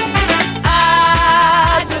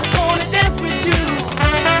 I just wanna dance with you.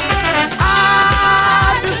 I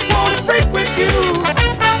just wanna freak with you.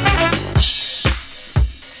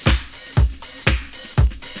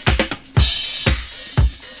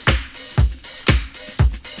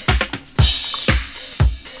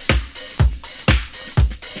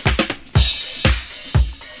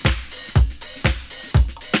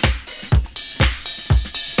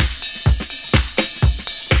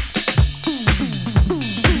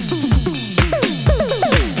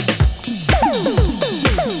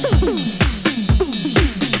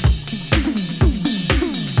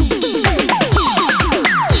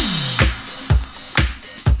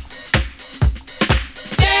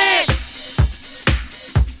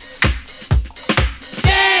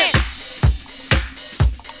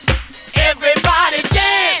 Everybody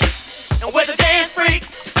dance, and we're the dance freaks.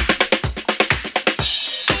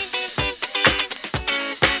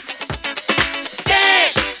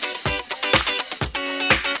 Dance.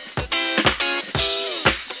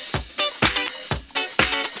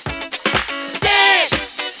 Dance.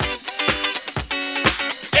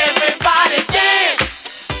 Everybody dance.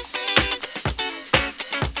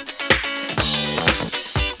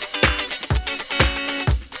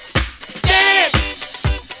 Dance.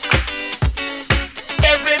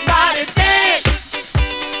 Everybody dance.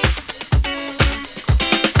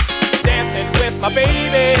 Dancing with my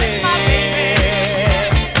baby.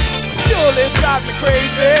 Surely drives me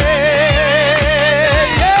crazy.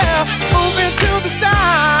 Yeah, moving to the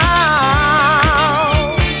sound.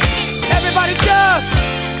 Everybody just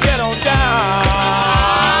get on down.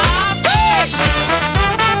 Hey!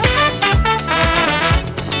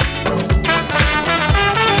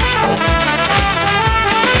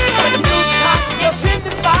 When the music's hot, you'll hit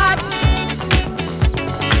the spot.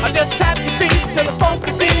 I just tap your feet to the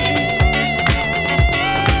funky beat.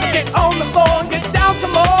 Get on the floor and get down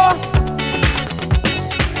some more.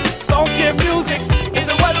 Funky music is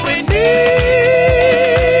what we need.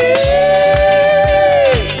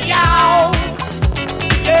 Y'all,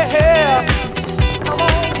 yeah, come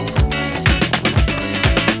on.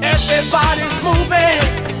 Everybody's moving,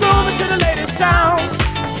 grooving to the latest sound.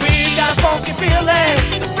 We got a funky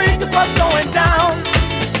feeling, the freak is what's going down.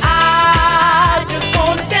 I just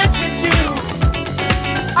wanna dance with you.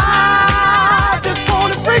 I just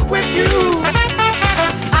wanna freak with you.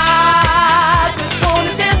 I just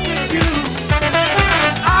wanna dance with you.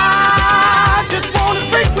 I just wanna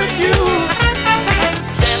freak with you.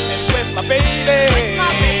 Dancing with my baby.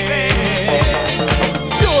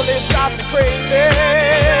 Surely drives me crazy.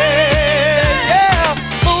 Yeah,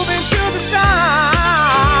 moving to the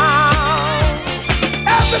sound.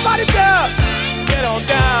 Everybody just get on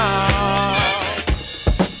down.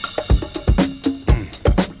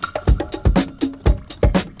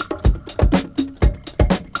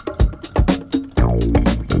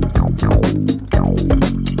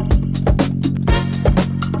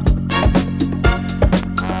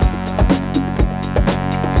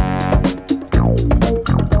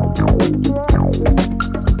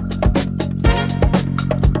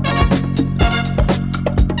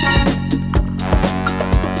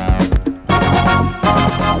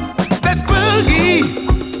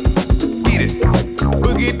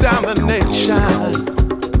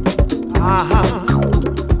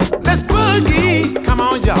 Let's boogie, come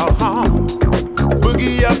on y'all,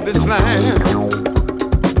 boogie up this line.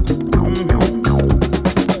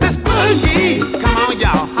 Let's boogie, come on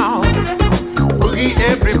y'all, boogie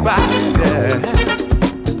everybody.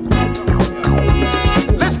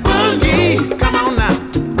 Let's boogie, come on now,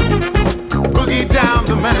 boogie down.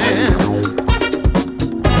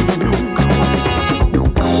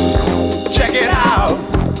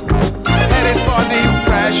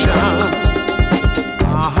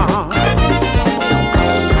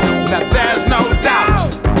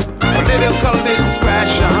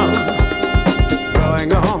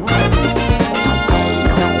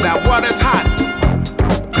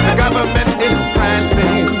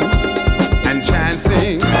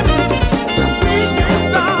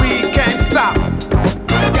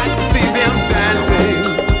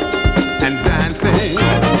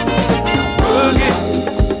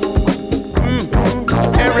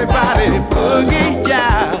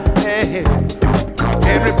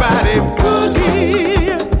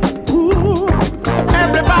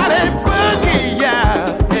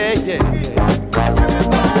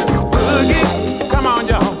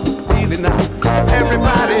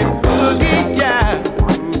 Everybody boogie, yeah.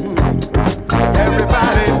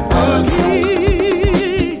 Everybody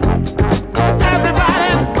boogie. Everybody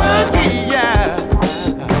boogie, yeah.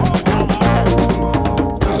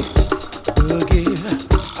 Boogie,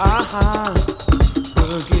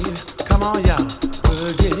 boogie. Come on, y'all.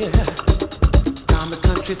 Boogie. Down the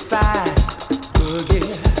countryside.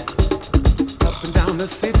 Boogie. Up and down the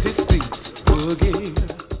city street.